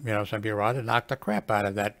I'd have, you know, some people, I'd have knocked the crap out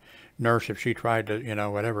of that nurse if she tried to, you know,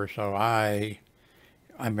 whatever. So I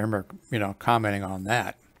remember, you know, commenting on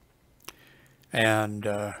that. And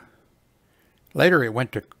later it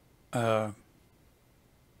went to,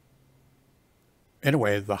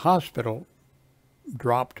 anyway, the hospital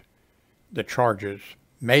dropped the charges,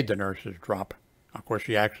 made the nurses drop. Of course,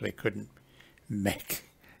 she actually couldn't make,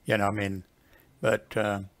 you know, I mean, but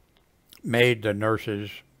made the nurses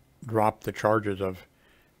drop the charges of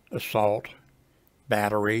assault,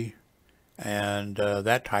 battery, and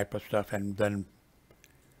that type of stuff. And then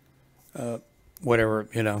whatever,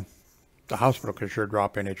 you know, the hospital could sure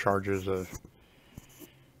drop any charges of,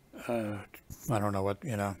 I don't know what,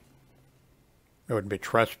 you know, it wouldn't be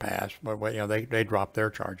trespass, but you know, they dropped their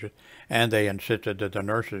charges, and they insisted that the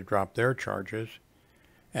nurses drop their charges,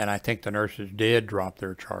 and I think the nurses did drop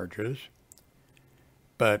their charges,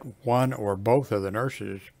 but one or both of the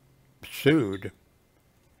nurses sued,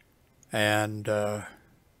 and I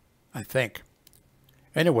think,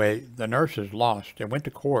 anyway, the nurses lost. They went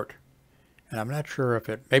to court, and I'm not sure if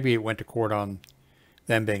maybe it went to court on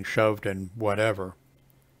them being shoved and whatever.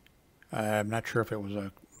 I'm not sure if it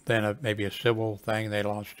was maybe a civil thing they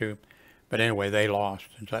lost to, but anyway, they lost.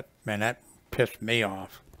 And that pissed me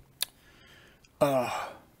off. But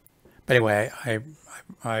anyway,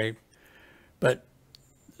 but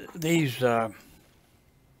these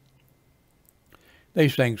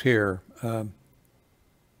things here,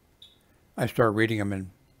 I start reading them, and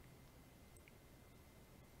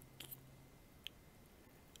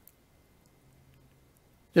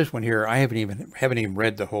this one here, I haven't even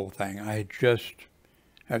read the whole thing.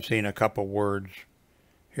 I've seen a couple words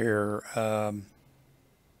here. I'm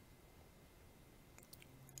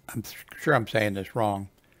sure I'm saying this wrong.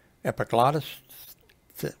 Epiglottis,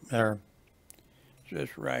 there,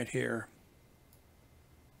 just right here.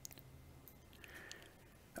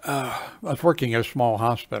 I was working at a small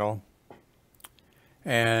hospital,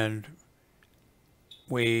 and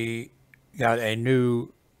we got a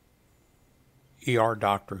new ER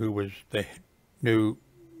doctor who was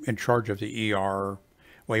in charge of the ER.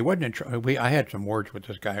 Well, he wasn't in charge. I had some words with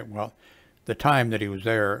this guy. Well, the time that he was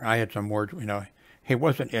there, I had some words, you know, he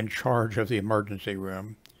wasn't in charge of the emergency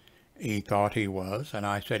room. He thought he was, and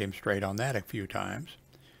I set him straight on that a few times,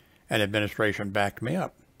 and administration backed me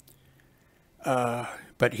up.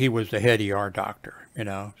 But he was the head ER doctor, you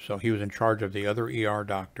know, so he was in charge of the other ER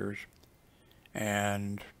doctors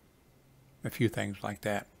and a few things like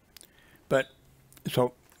that. But,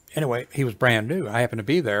 so, anyway, he was brand new. I happened to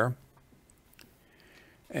be there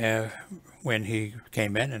when he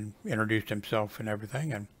came in and introduced himself and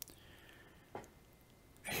everything. And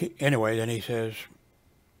anyway, then he says,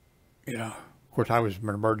 you know, of course I was in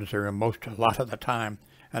an emergency room a lot of the time,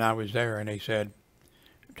 and I was there, and he said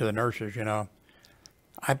to the nurses, you know,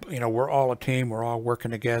 we're all a team, we're all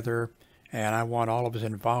working together, and I want all of us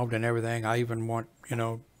involved in everything. I even want, you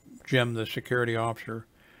know, Jim, the security officer,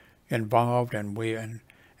 involved, and we're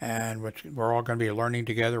all going to be learning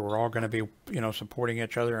together. We're all going to be, you know, supporting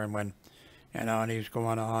each other. And when, you know, and he's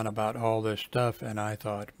going on about all this stuff, and I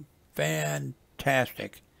thought,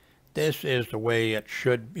 fantastic. This is the way it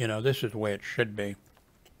should, you know, this is the way it should be.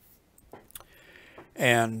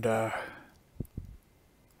 And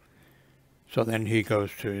so then he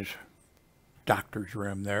goes to his doctor's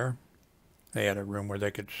room there. They had a room where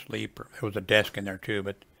they could sleep. There was a desk in there too,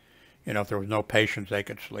 but, you know, if there was no patients, they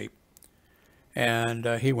could sleep. And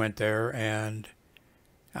he went there, and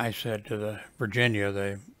I said to Virginia,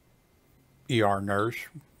 the ER nurse,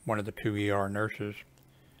 one of the two ER nurses,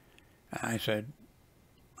 I said,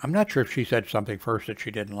 I'm not sure if she said something first that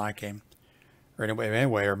she didn't like him, or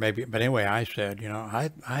anyway, or maybe, but anyway, I said, you know,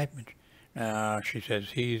 she says,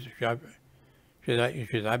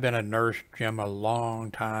 I've been a nurse, Jim, a long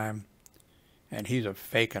time, and he's a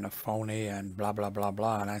fake and a phony and blah, blah, blah,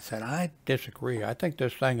 blah. And I said, I disagree. I think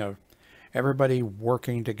this thing of everybody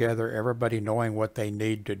working together, everybody knowing what they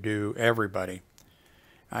need to do, everybody.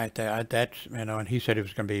 That's, you know, and he said it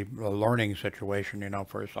was going to be a learning situation, you know,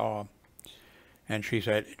 for us all. And she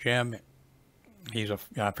said, Jim,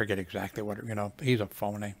 I forget exactly what, you know, he's a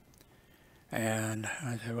phony. And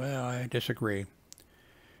I said, well, I disagree.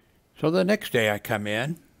 So the next day I come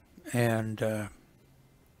in, and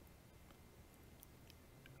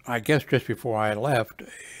I guess just before I left,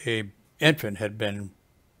 an infant had been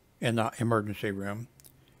in the emergency room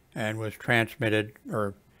and was transmitted,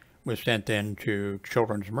 or was sent in to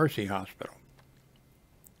Children's Mercy Hospital.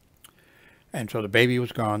 And so the baby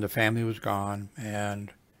was gone, the family was gone,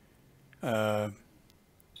 and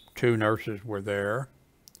two nurses were there.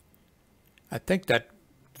 I think that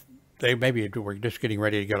they maybe were just getting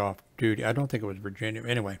ready to get off duty. I don't think it was Virginia.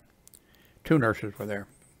 Anyway, two nurses were there.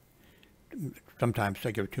 Sometimes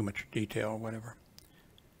they give too much detail or whatever.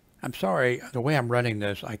 I'm sorry, the way I'm running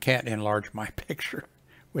this, I can't enlarge my picture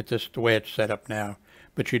with this the way it's set up now,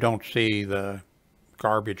 but you don't see the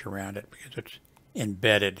garbage around it because it's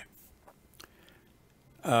embedded.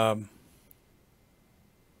 So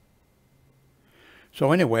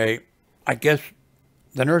anyway, I guess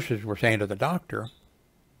the nurses were saying to the doctor,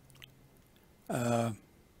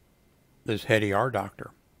 this head ER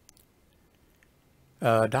doctor,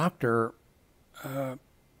 doctor,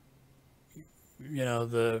 you know,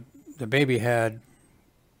 the baby had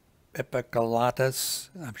epiglottis.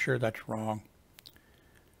 I'm sure that's wrong.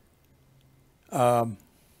 And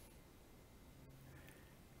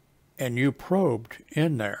you probed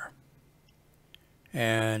in there.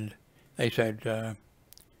 And they said,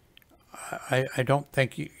 I don't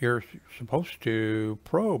think you're supposed to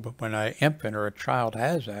probe when an infant or a child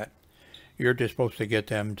has that. You're just supposed to get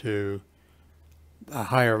them to a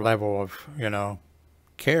higher level of, you know,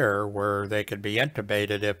 care where they could be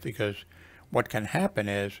intubated because what can happen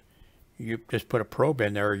is you just put a probe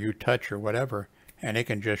in there or you touch or whatever and it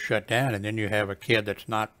can just shut down and then you have a kid that's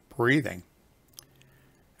not breathing.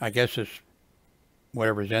 I guess it's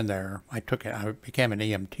whatever's in there. I became an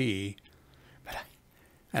EMT,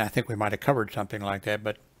 and I think we might have covered something like that,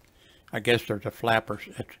 but I guess there's a flap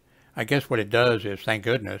I guess what it does is, thank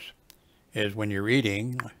goodness, is when you're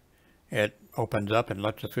eating, it opens up and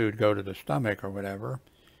lets the food go to the stomach or whatever.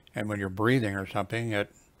 And when you're breathing or something,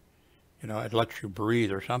 it lets you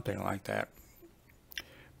breathe or something like that.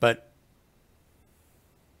 But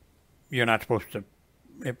you're not supposed to,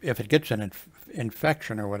 if it gets an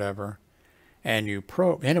infection or whatever, and you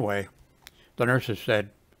probe, anyway, the nurses said,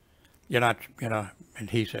 you're not, and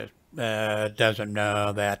he says, that doesn't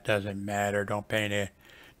matter. Don't pay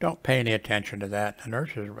any attention to that. The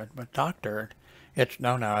nurses, but doctor,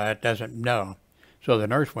 no, that doesn't, no. So the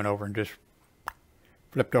nurse went over and just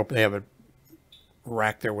flipped open. They have a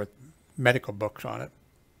rack there with medical books on it.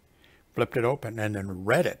 Flipped it open and then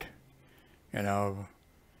read it.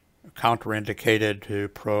 Counterindicated to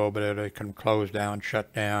probe, but it can close down,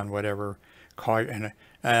 shut down, whatever. And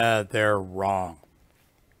they're wrong.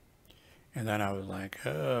 And then I was like,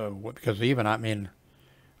 oh, because I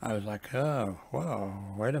was like, oh, whoa,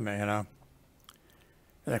 wait a minute,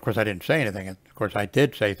 And of course, I didn't say anything. Of course, I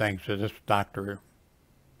did say things to this doctor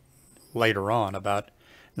later on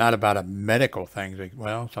not about a medical thing.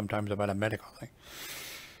 Well, sometimes about a medical thing.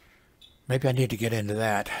 Maybe I need to get into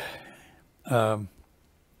that. Well,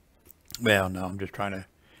 no, I'm just trying to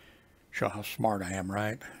show how smart I am,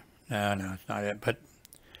 right? No, it's not it. But,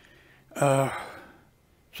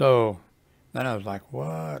 so then I was like,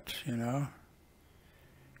 what, And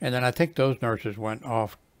then I think those nurses went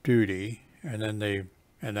off duty, and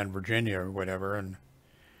then Virginia or whatever, and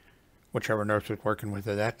whichever nurse was working with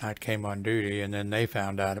her that night came on duty, and then they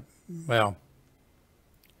found out, well,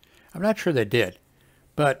 I'm not sure they did,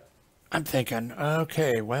 but I'm thinking,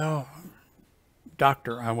 okay, well,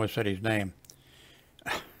 doctor, I almost said his name,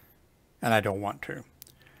 and I don't want to.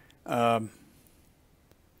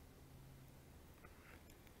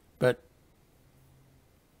 But,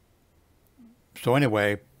 so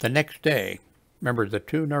anyway, the next day, remember the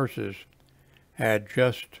two nurses had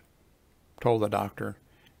just told the doctor,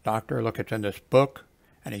 look, it's in this book,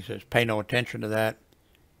 and he says, pay no attention to that,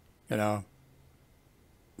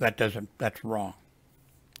 that's wrong.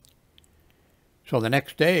 So the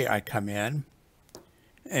next day I come in,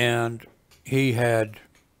 and he had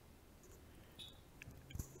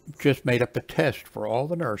just made up a test for all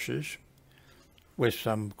the nurses with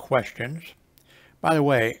some questions. By the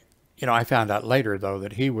way, I found out later, though,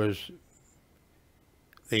 that he was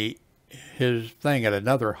his thing at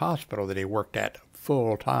another hospital that he worked at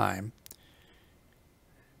full time,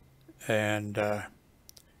 and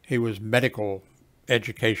he was medical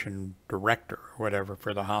education director or whatever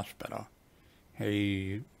for the hospital.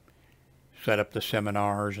 He set up the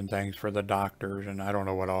seminars and things for the doctors, and I don't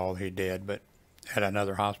know what all he did, but at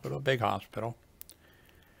another hospital, a big hospital,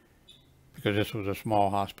 because this was a small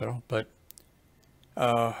hospital. But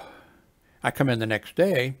I come in the next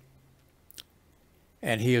day,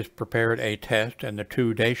 and he has prepared a test, and the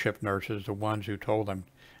two day shift nurses, the ones who told him,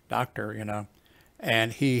 doctor,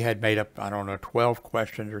 and he had made up, 12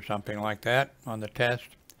 questions or something like that on the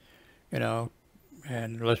test, and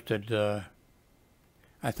listed,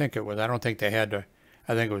 I don't think they had to,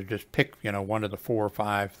 I think it was just pick, one of the 4 or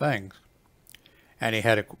 5 things. And he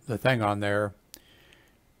had the thing on there,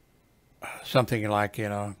 something like,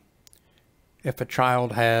 if a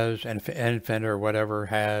child has, an infant or whatever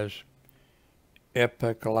has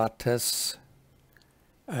epiglottis,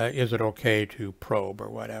 is it okay to probe or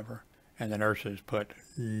whatever? And the nurses put,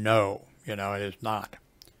 no, it is not.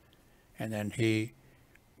 And then he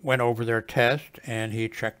went over their test, and he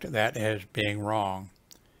checked that as being wrong.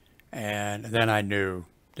 And then I knew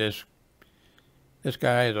this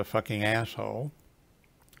guy is a fucking asshole,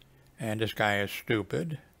 and this guy is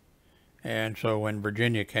stupid. And so when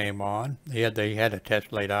Virginia came on, they had a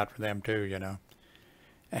test laid out for them too, you know.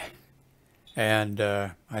 And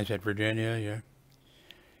I said, Virginia,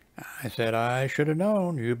 I said, I should have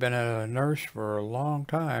known. You've been a nurse for a long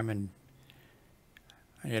time, and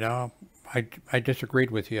you know, I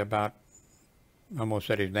disagreed with you about, I almost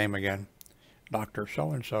said his name again, Dr.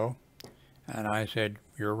 So-and-so. And I said,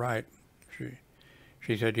 you're right.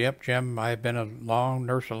 She said, yep, Jim, I've been a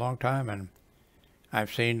nurse a long time, and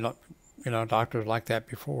I've seen, you know, doctors like that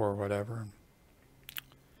before or whatever.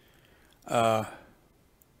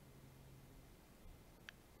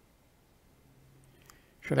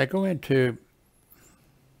 Should I go into...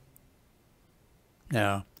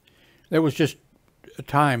 No. There was just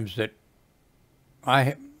times that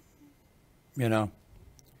you know,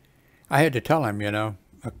 I had to tell him, you know,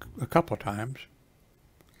 a couple of times,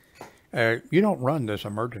 you don't run this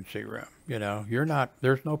emergency room, you know,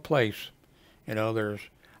 there's no place, you know, there's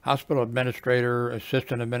hospital administrator,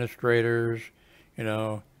 assistant administrators, you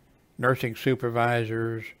know, nursing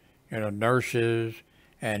supervisors, you know, nurses,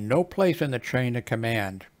 and no place in the chain of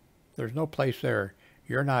command. There's no place there.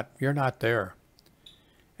 You're not there.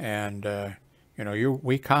 And, you know,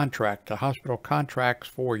 we contract, the hospital contracts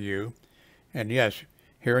for you. And yes,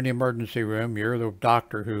 here in the emergency room, you're the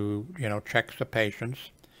doctor who, you know, checks the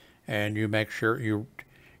patients, and you make sure you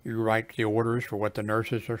write the orders for what the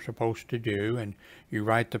nurses are supposed to do, and you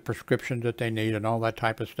write the prescriptions that they need and all that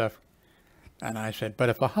type of stuff. And I said, but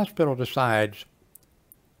if the hospital decides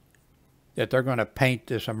that they're going to paint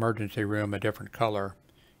this emergency room a different color,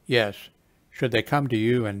 yes, should they come to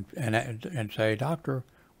you and say, doctor,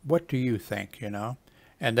 what do you think, you know?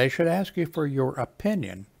 And they should ask you for your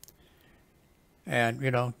opinion. And, you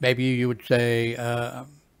know, maybe you would say,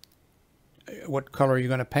 what color are you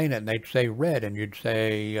going to paint it? And they'd say red, and you'd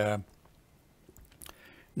say,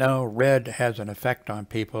 no, red has an effect on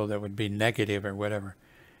people that would be negative or whatever.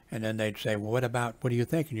 And then they'd say, well, what do you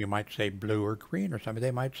think? And you might say blue or green or something.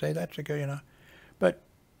 They might say that's a good, you know. But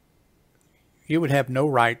you would have no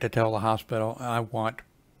right to tell the hospital, I want,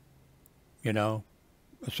 you know,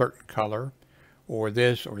 a certain color or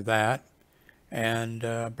this or that, and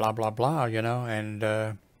blah, blah, blah, you know. And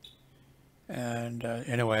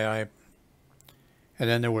anyway, and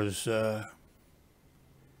then there was a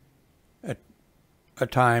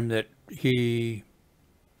time that he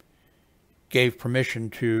gave permission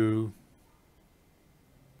to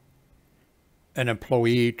an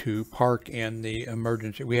employee to park in the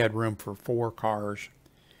emergency. We had room for 4 cars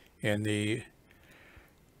in the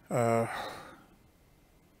ER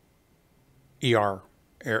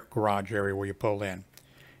garage area where you pull in.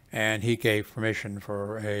 And he gave permission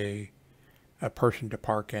for a person to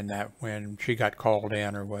park in that when she got called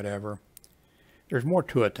in or whatever. There's more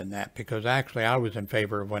to it than that, because actually I was in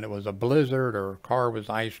favor of when it was a blizzard or a car was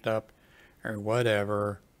iced up or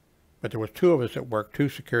whatever. But there was 2 of us at work, 2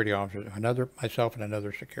 security officers, myself and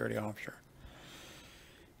another security officer.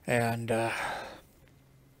 And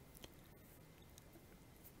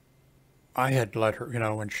I had let her, you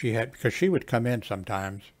know, when because she would come in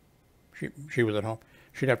sometimes. She was at home.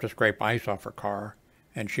 She'd have to scrape ice off her car,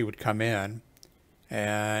 and she would come in.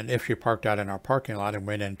 And if she parked out in our parking lot and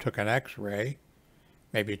went in and took an x-ray,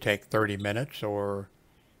 maybe take 30 minutes or,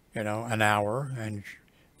 you know, an hour, and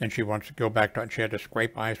then she wants to go back to it, and she had to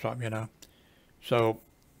scrape ice off, you know. So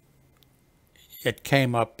it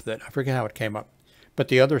came up that, I forget how it came up, but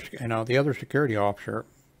the other security officer,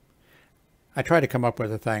 I tried to come up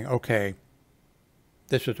with a thing, okay,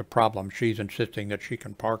 this is a problem. She's insisting that she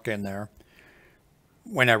can park in there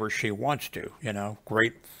whenever she wants to, you know,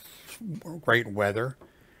 great weather.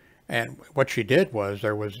 And what she did was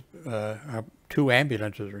there was 2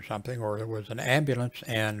 ambulances or something, or there was an ambulance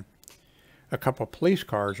and a couple of police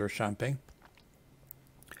cars or something.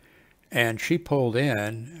 And she pulled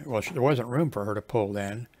in, well, there wasn't room for her to pull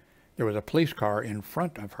in. There was a police car in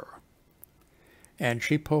front of her. And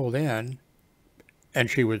she pulled in, and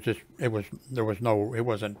she was just, it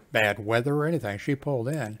wasn't bad weather or anything. She pulled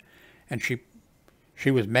in, and she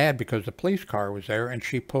was mad because the police car was there, and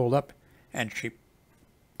she pulled up, and she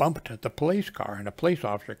bumped the police car, and a police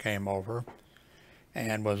officer came over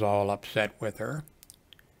and was all upset with her.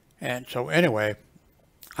 And so anyway,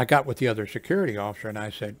 I got with the other security officer, and I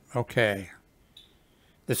said, okay,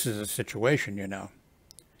 this is a situation, you know.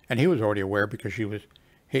 And he was already aware, because she was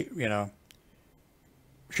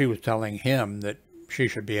telling him that she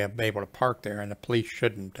should be able to park there and the police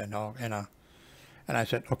shouldn't, and all, you know. And I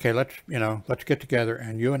said, okay, let's get together,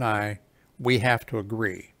 and you and I, we have to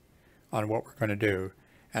agree on what we're going to do.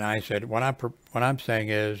 And I said, what I'm saying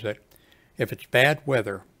is that if it's bad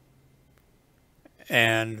weather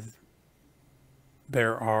and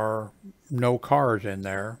there are no cars in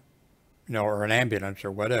there, or an ambulance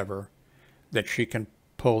or whatever, that she can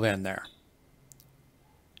pull in there.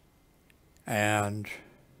 And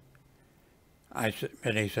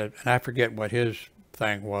he said, and I forget what his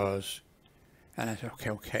thing was. And I said, okay,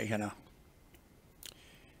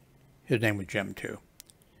 His name was Jim too.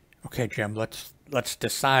 Okay, Jim, let's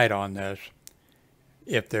decide on this.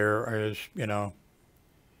 If there is,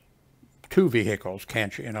 two vehicles,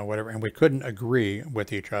 can't you, whatever. And we couldn't agree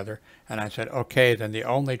with each other. And I said, okay, then the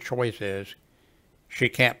only choice is she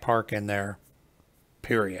can't park in there,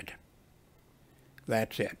 period.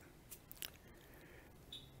 That's it.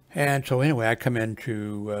 And so anyway, I come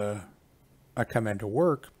into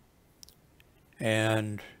work,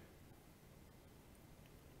 and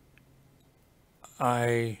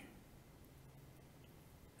I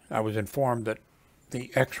was informed that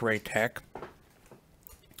the X-ray tech,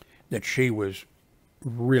 that she was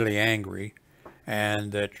really angry,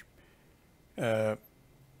 and that over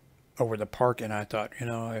the parking, I thought,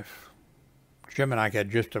 if Jim and I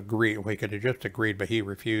could just agree, we could have just agreed, but he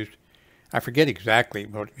refused. I forget exactly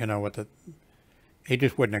what he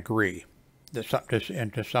just wouldn't agree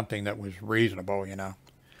into something that was reasonable,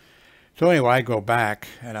 So anyway, I go back,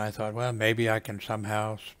 and I thought, well, maybe I can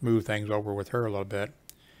somehow smooth things over with her a little bit.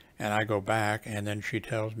 And I go back, and then she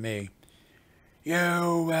tells me, you,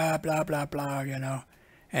 blah, blah, blah,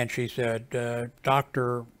 And she said,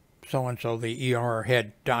 Dr. so-and-so, the ER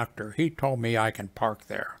head doctor, he told me I can park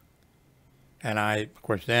there. And of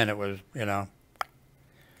course, then it was, then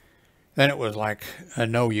it was like,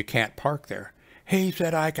 no, you can't park there. He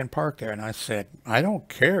said I can park there. And I said, I don't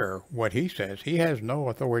care what he says. He has no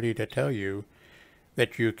authority to tell you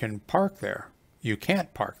that you can park there. You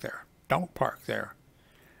can't park there. Don't park there.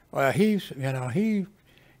 Well, I said,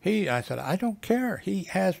 I don't care. He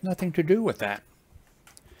has nothing to do with that.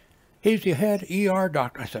 He's the head ER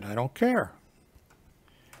doctor. I said, I don't care.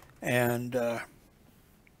 And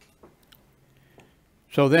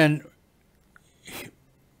so then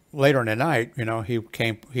later in the night,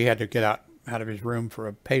 he had to get out of his room for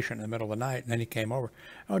a patient in the middle of the night, and then he came over.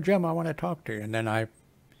 Oh, Jim, I want to talk to you. And then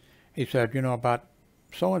he said, about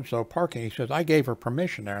so-and-so parking. He says, I gave her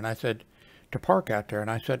permission there. And I said, to park out there.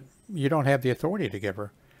 And I said, you don't have the authority to give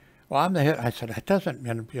her. Well, I'm the head. I said, it doesn't,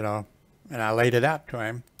 and I laid it out to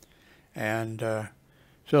him. And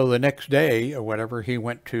so the next day or whatever, he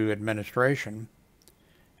went to administration,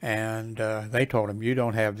 and they told him, you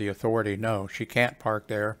don't have the authority. No, she can't park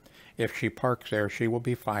there. If she parks there, she will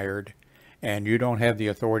be fired. And you don't have the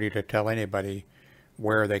authority to tell anybody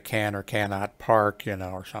where they can or cannot park,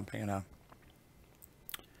 or something,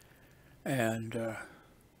 And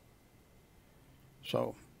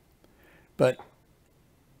so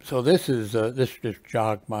this just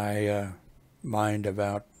jogged my mind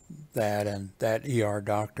about that and that ER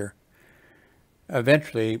doctor.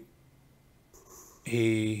 Eventually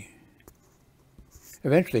he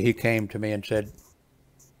came to me and said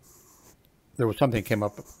there was something came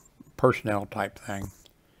up, personnel type thing,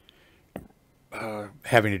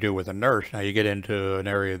 having to do with a nurse. Now you get into an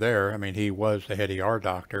area there. I mean, he was the head ER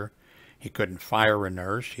doctor. He couldn't fire a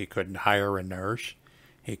nurse. He couldn't hire a nurse.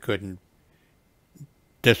 He couldn't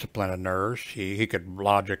discipline a nurse. He could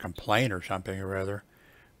lodge a complaint or something or other.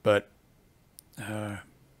 But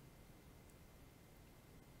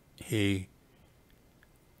he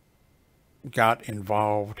got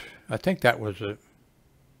involved. I think that was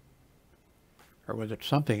or was it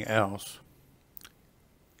something else?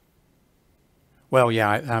 Well, yeah,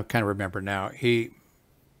 I kind of remember now. He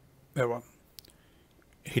got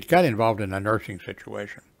involved in a nursing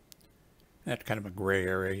situation. That's kind of a gray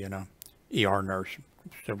area, ER nurse,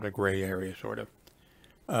 sort of a gray area, sort of.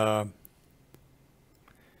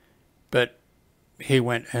 But he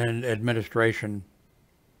went in administration.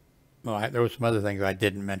 Well, there was some other things I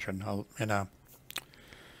didn't mention,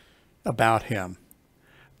 about him.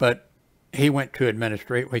 But he went to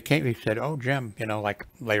administration. He said, oh, Jim, like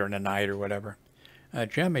later in the night or whatever.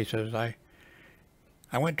 Jim, he says, I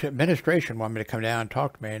went to administration, wanted me to come down and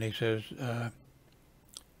talk to me, and he says,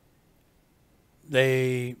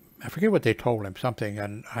 I forget what they told him, something,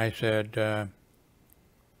 and I said,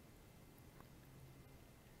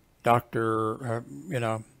 Doctor,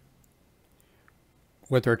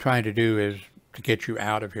 what they're trying to do is to get you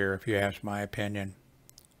out of here, if you ask my opinion.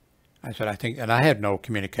 I said, I think, and I had no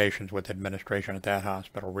communications with administration at that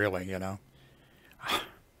hospital, really,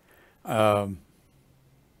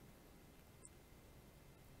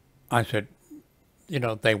 I said, you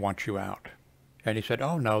know, they want you out. And he said,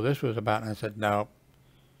 oh, no, this was about, and I said, no.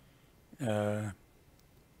 And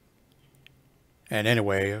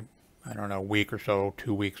anyway, I don't know, a week or so,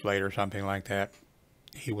 2 weeks later, something like that,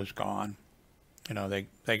 he was gone. You know,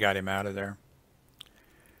 they got him out of there.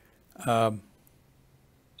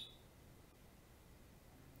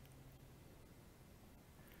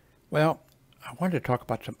 Well, I wanted to talk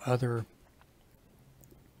about some other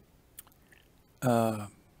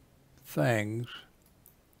things,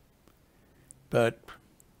 but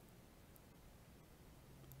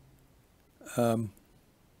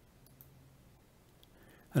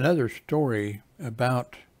another story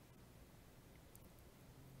about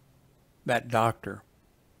that doctor.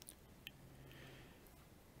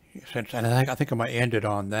 And I think I'm going to end it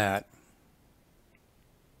on that.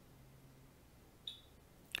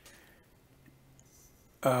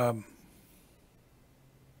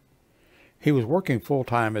 He was working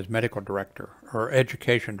full-time as medical director or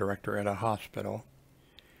education director at a hospital.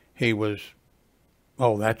 He was,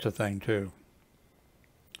 oh, that's a thing too.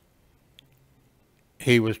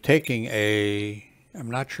 He was taking I'm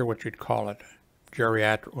not sure what you'd call it,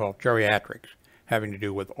 geriatrics, having to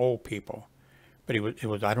do with old people. But it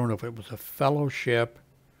was, I don't know if it was a fellowship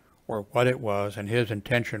or what it was, and his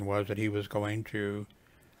intention was that he was going to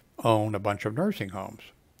own a bunch of nursing homes.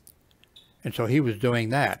 And so he was doing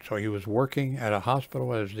that. So he was working at a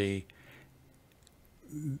hospital as the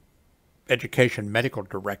education medical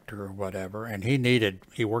director or whatever, and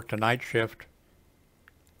he worked a night shift.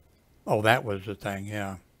 Oh, that was the thing,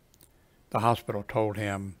 yeah. The hospital told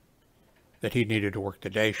him that he needed to work the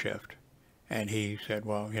day shift. And he said,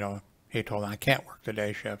 well, you know, he told them, I can't work the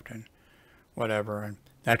day shift and whatever. And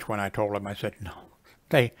that's when I told him, I said, no,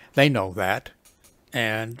 they know that.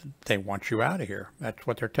 And they want you out of here. That's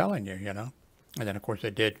what they're telling you, you know. And then, of course, they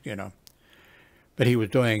did, you know. But he was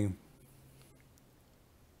doing,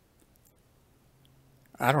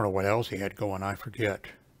 I don't know what else he had going, I forget.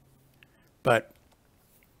 But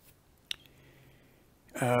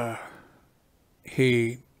let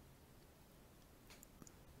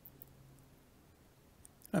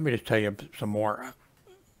me just tell you some more.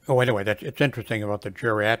 Oh, anyway, it's interesting about the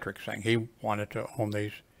geriatrics thing. He wanted to own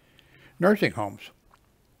these nursing homes.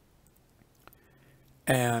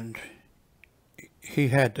 And he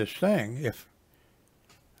had this thing, if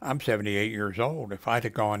I'm 78 years old, if I'd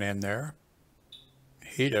have gone in there,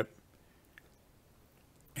 he'd have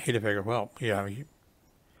figured, well, yeah,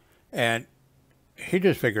 and he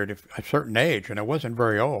just figured if a certain age, and it wasn't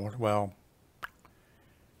very old, well,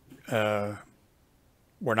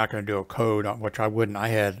 we're not going to do a code, on which I wouldn't.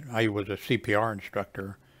 I was a CPR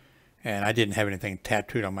instructor, and I didn't have anything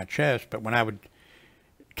tattooed on my chest, but when I would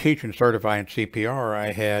teach and certify in CPR,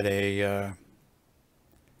 I had a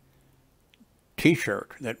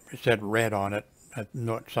T-shirt that said red on it,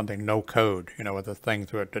 something no code, you know, with a thing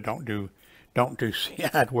through it to don't do.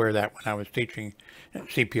 I'd wear that when I was teaching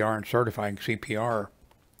CPR and certifying CPR,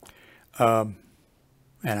 and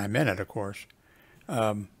I meant it, of course.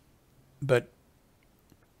 But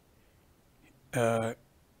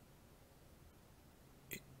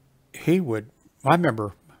he would. I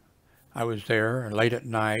remember I was there late at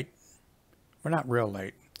night. Well, not real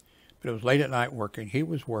late, but it was late at night working. He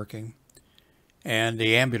was working, and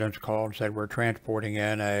the ambulance called and said, we're transporting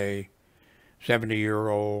in a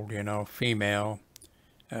 70-year-old, you know, female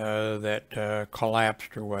that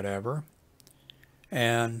collapsed or whatever.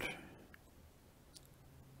 And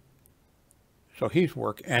so he's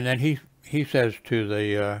working, and then he says to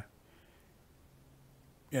the,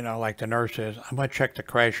 you know, like the nurse says, I'm going to check the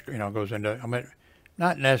crash, you know, goes into,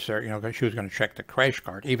 not necessary, you know, because she was going to check the crash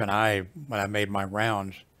cart. Even when I made my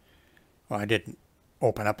rounds, well, I didn't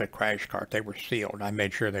open up a crash cart. They were sealed. I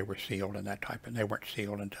made sure they were sealed and that type, and they weren't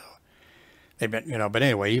sealed until they'd been, you know, but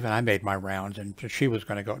anyway, even I made my rounds, and she was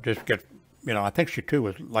going to go just get, you know, I think she too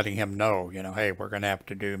was letting him know, you know, hey, we're going to have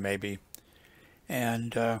to do maybe.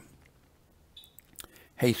 And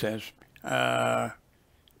he says, I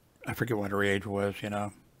forget what her age was, you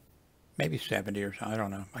know, maybe 70 or something, I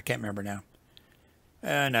don't know, I can't remember now.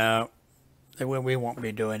 No, we won't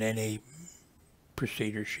be doing any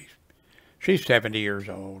procedures. She's 70 years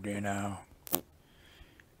old, you know.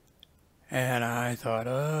 And I thought,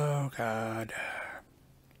 oh, God.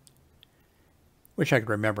 Wish I could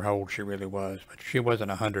remember how old she really was, but she wasn't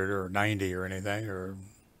 100 or 90 or anything or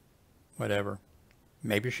whatever.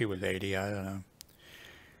 Maybe she was 80, I don't know.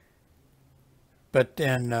 But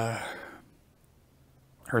then her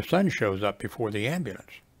son shows up before the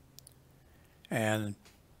ambulance. And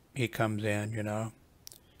he comes in, you know,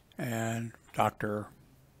 and Dr.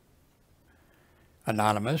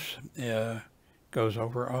 Anonymous goes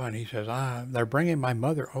over, oh, and he says, they're bringing my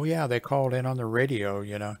mother. Oh, yeah, they called in on the radio,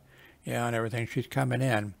 you know. Yeah, and everything. She's coming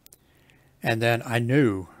in. And then I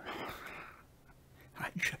knew, I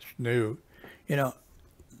just knew, you know,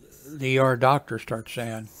 the ER doctor starts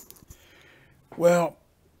saying, well,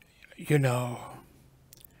 you know,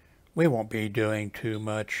 we won't be doing too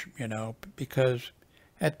much, you know, because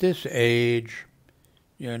at this age,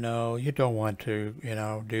 you know, you don't want to, you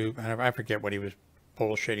know, do, I forget what he was,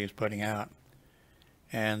 bullshit he was putting out.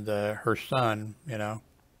 And her son, you know,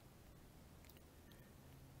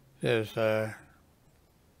 says,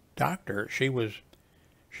 doctor, she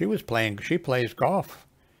plays golf.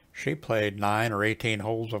 She played 9 or 18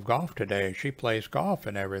 holes of golf today. She plays golf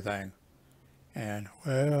and everything. And,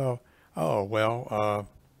 well, oh, well,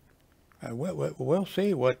 we'll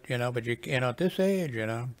see what, you know, but you know, at this age, you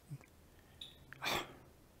know.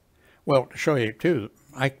 Well, to show you too,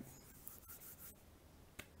 I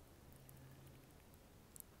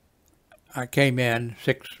came in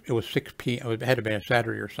it was 6 p.m. It had to be a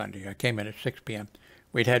Saturday or Sunday. I came in at 6 p.m.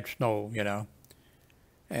 We'd had snow, you know,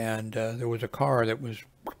 and there was a car that was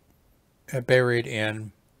buried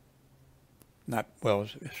in, not, well,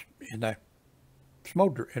 in the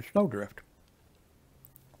snowdrift.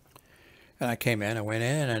 And I came in, I went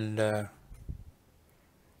in, and I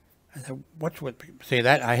said, what's with, see,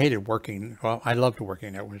 that, I hated working, well, I loved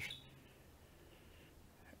working. It was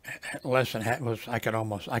less than, I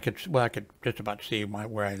could just about see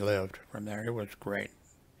where I lived from there. It was great.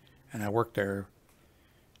 And I worked there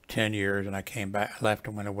 10 years, and I came back, left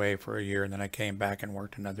and went away for a year, and then I came back and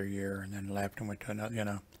worked another year, and then left and went to another, you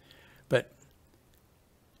know. But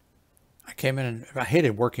I came in, and I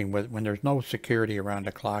hated working when there's no security around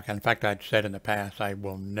the clock. In fact, I'd said in the past, I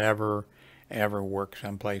will never, ever work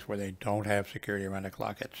someplace where they don't have security around the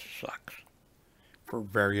clock. It sucks for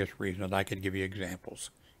various reasons. I could give you examples.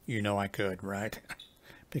 You know I could, right?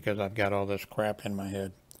 Because I've got all this crap in my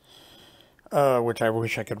head, which I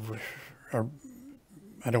wish I could.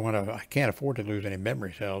 I can't afford to lose any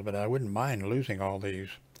memory cells, but I wouldn't mind losing all these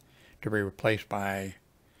to be replaced by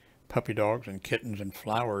puppy dogs and kittens and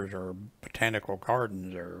flowers or botanical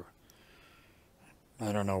gardens or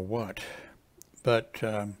I don't know what. But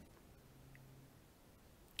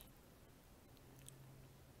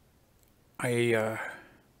I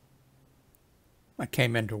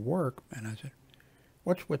came into work and I said,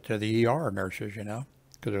 what's with the ER nurses, you know,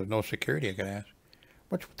 because there was no security I could ask.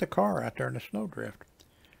 What's with the car out there in the snowdrift?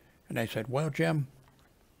 And they said, well, Jim,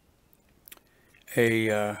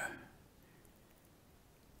 a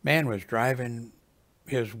man was driving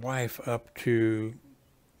his wife up to,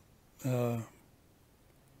 it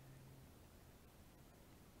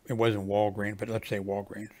wasn't Walgreens, but let's say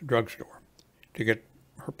Walgreens, drugstore, to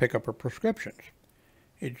pick up her prescriptions.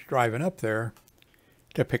 He's driving up there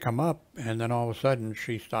to pick them up, and then all of a sudden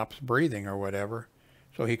she stops breathing or whatever.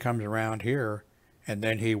 So he comes around here, and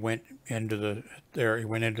then he went into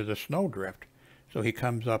the snowdrift. So he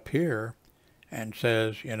comes up here and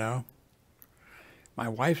says, you know, my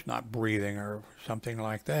wife's not breathing or something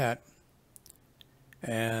like that.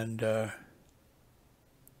 And,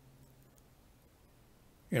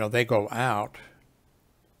 you know, they go out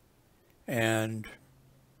and,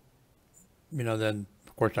 you know, then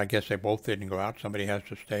of course I guess they both didn't go out. Somebody has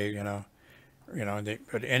to stay, you know,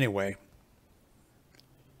 but anyway,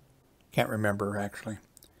 can't remember actually.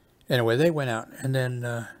 Anyway, they went out and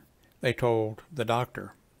then they told the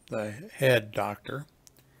doctor, the head doctor,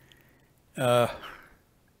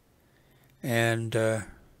 and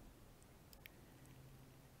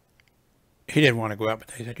he didn't want to go out, but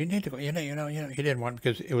they said, you need to go, you know, he didn't want,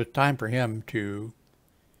 because it was time for him to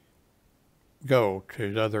go to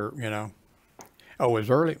his other, you know. Oh, it was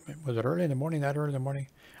early. Was it early in the morning? That early in the morning?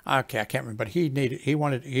 Okay, I can't remember. But he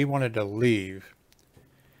wanted to leave,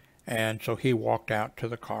 and so he walked out to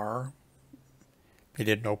the car. He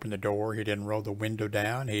didn't open the door. He didn't roll the window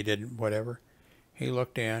down. He didn't whatever. He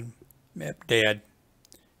looked in, dead,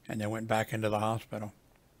 and then went back into the hospital.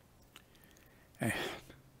 And,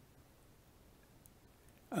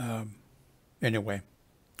 anyway,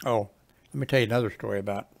 oh, let me tell you another story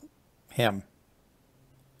about him.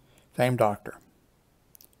 Same doctor.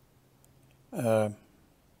 There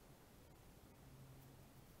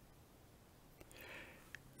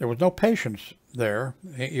was no patients there.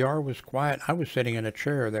 The ER was quiet. I was sitting in a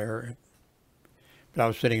chair there, but I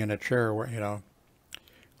was sitting in a chair where, you know,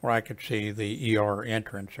 where I could see the ER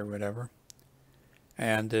entrance or whatever.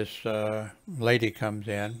 And this lady comes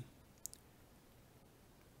in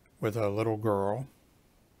with a little girl,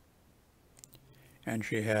 and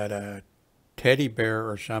she had a teddy bear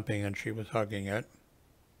or something, and she was hugging it.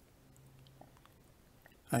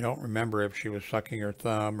 I don't remember if she was sucking her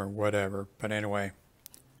thumb or whatever, but anyway,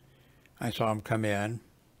 I saw him come in,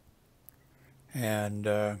 and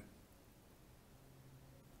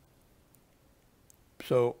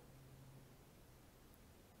so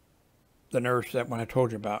the nurse that when I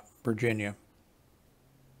told you about, Virginia,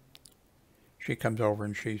 she comes over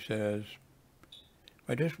and she says,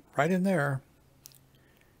 "I just right in there,"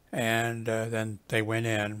 and then they went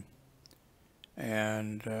in,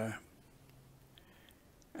 and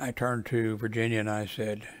I turned to Virginia and I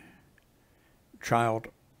said, child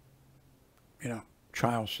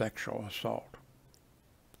sexual assault.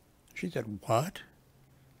 She said, "What?"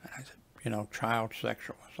 And I said, child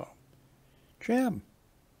sexual assault. "Jim."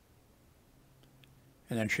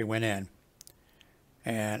 And then she went in.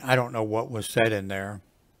 And I don't know what was said in there.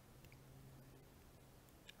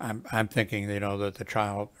 I'm thinking, that the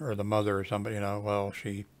child or the mother or somebody, well,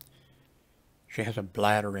 she has a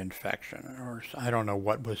bladder infection, or I don't know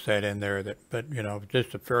what was said in there but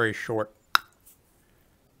just a very short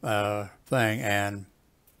thing. And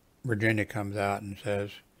Virginia comes out and says,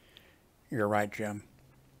 "You're right, Jim."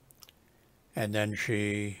 And then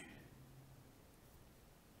she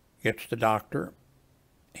gets the doctor.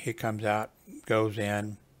 He comes out, goes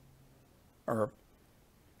in, or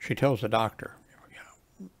she tells the doctor,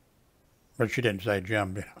 but she didn't say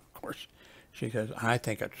Jim, of course. She says, "I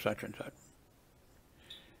think it's such and such."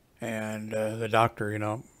 And the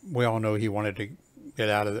doctor, we all know he wanted to get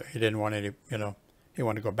out of he didn't want any, he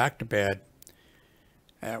wanted to go back to bed,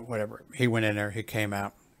 whatever. He went in there, he came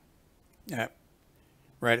out,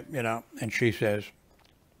 right, and she says,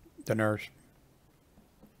 the nurse,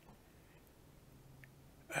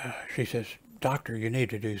 she says, "Doctor, you need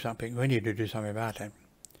to do something. We need to do something about that."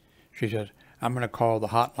 She says, "I'm going to call the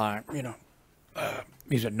hotline."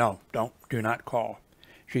 He said, "No, do not call."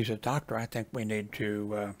 She said, "Doctor, I think we need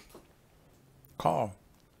to call."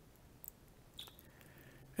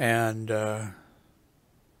 And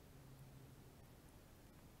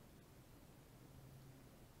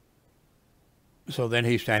so then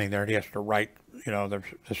he's standing there and he has to write,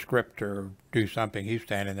 the script or do something. He's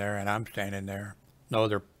standing there and I'm standing there. No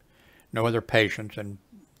other patients, and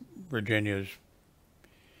Virginia's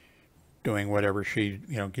doing whatever she's,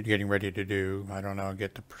 getting ready to do. I don't know,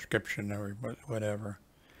 get the prescription or whatever.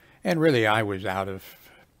 And really, I was out of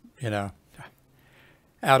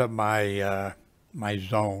my my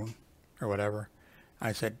zone or whatever.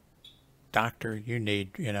 I said, "Doctor, you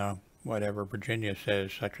need, whatever Virginia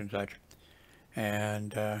says, such and such."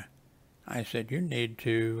 And I said, "You need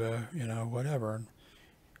to, whatever." And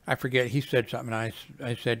I forget, he said something, and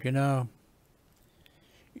I said,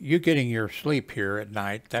 "You getting your sleep here at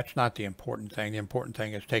night, that's not the important thing. The important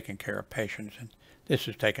thing is taking care of patients, and this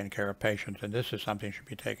is taking care of patients, and this is something should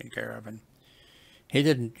be taken care of." And he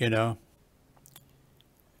didn't, he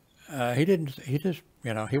just,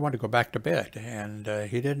 he wanted to go back to bed, and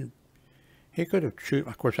he could have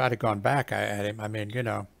of course, I'd have gone back at him,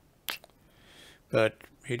 but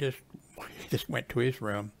he just went to his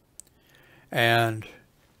room. And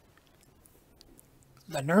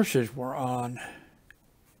the nurses were on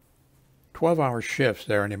 12-hour shifts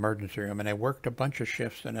there in the emergency room, and they worked a bunch of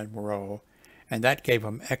shifts in a row, and that gave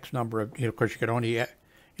them X number of, of course, you could only, it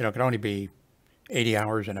could only be 80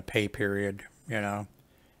 hours in a pay period, and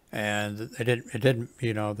it didn't,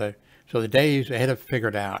 so the days they had to figure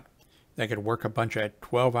it out. They could work a bunch of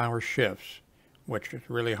 12-hour shifts, which is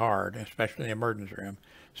really hard, especially in the emergency room,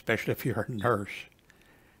 especially if you're a nurse.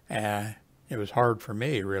 It was hard for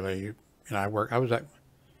me, really. I was at,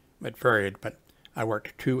 it varied, but I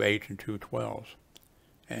worked 2 8s and 2 12s.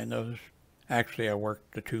 And those, actually I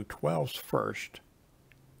worked the 2 12s first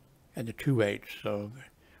and the 2 8s. So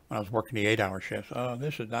when I was working the 8-hour shifts, oh,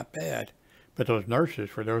 this is not bad. But those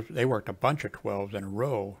nurses, they worked a bunch of 12s in a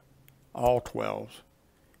row, all 12s.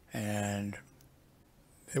 And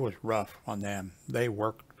it was rough on them. They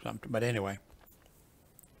worked something, but anyway.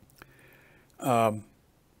 So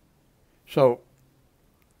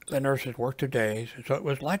the nurses worked 2 days. So it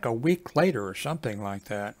was like a week later or something like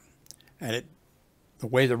that. And the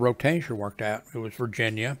way the rotation worked out, it was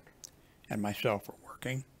Virginia and myself were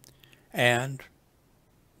working, and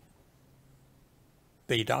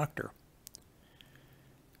the doctor,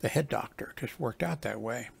 the head doctor, just worked out that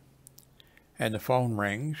way. And the phone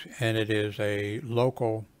rings, and it is a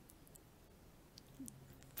local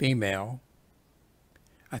female.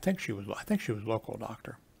 I think she was local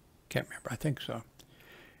doctor. Can't remember. I think so.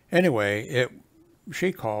 Anyway,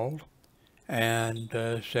 she called and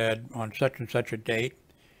said on such and such a date,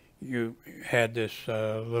 you had this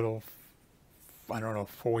little, I don't know,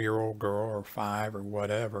 4-year-old girl or 5 or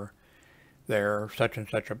whatever there, such and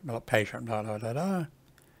such a patient, da da da da.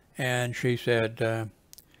 And she said,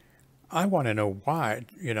 I want to know why,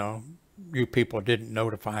 you people didn't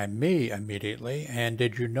notify me immediately. And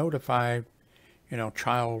did you notify,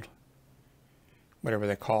 child, whatever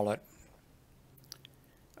they call it,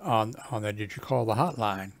 on did you call the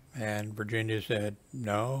hotline? And Virginia said,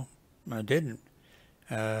 no, I didn't.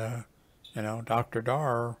 Dr.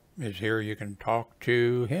 Dar is here. You can talk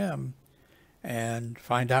to him and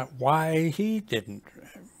find out why he didn't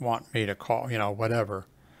want me to call, whatever.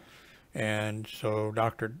 And so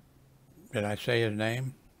did I say his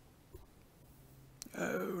name?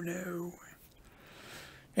 Oh, no.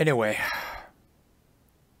 Anyway,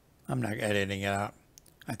 I'm not editing it out.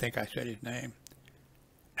 I think I said his name.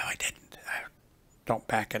 No, I didn't. Don't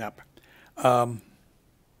back it up.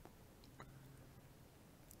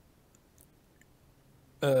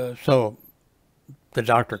 So the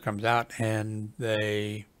doctor comes out and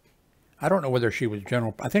I don't know whether she was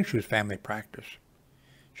I think she was family practice.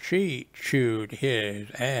 She chewed his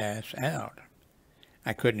ass out.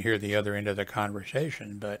 I couldn't hear the other end of the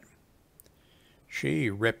conversation, but she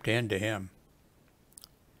ripped into him.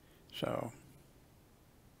 So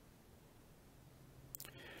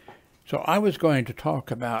I was going to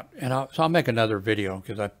talk about, so I'll make another video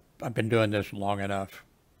because I've been doing this long enough.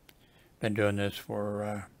 Been doing this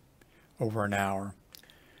for over an hour.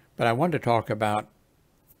 But I wanted to talk about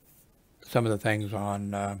some of the things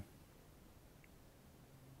on,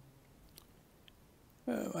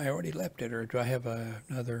 I already left it, or do I have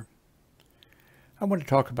another? I want to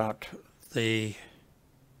talk about the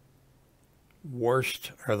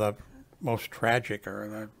worst, or the most tragic, or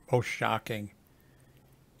the most shocking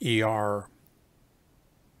ER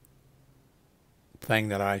thing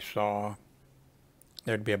that I saw.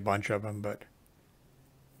 There'd be a bunch of them, but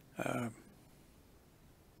I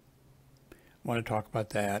want to talk about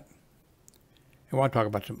that. I want to talk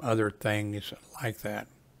about some other things like that.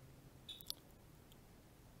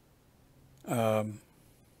 So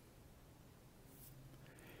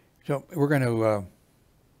we're going to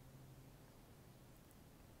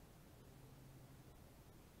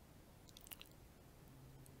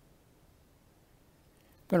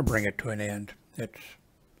bring it to an end. It's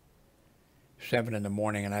 7 in the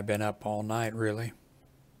morning and I've been up all night, really.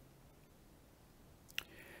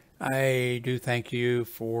 I do thank you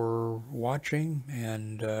for watching,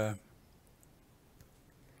 and I'm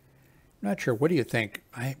not sure, what do you think?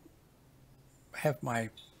 I have my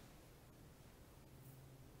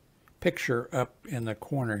picture up in the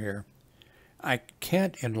corner here. I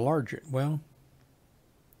can't enlarge it. Well,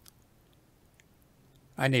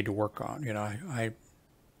 I need to work on,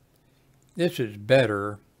 this is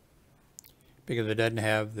better because it doesn't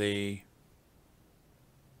have the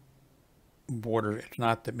border. It's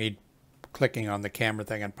not that me clicking on the camera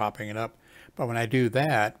thing and popping it up. But when I do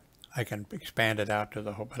that, I can expand it out to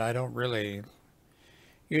the whole, but I don't really,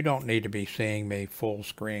 you don't need to be seeing me full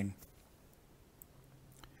screen.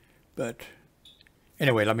 But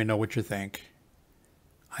anyway, let me know what you think.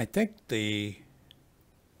 I think the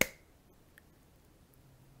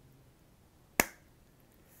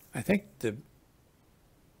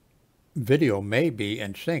video may be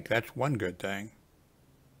in sync. That's one good thing.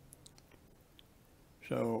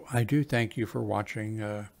 So I do thank you for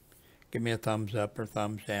watching. Give me a thumbs up or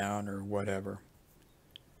thumbs down or whatever.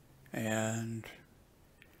 And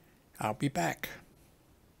I'll be back.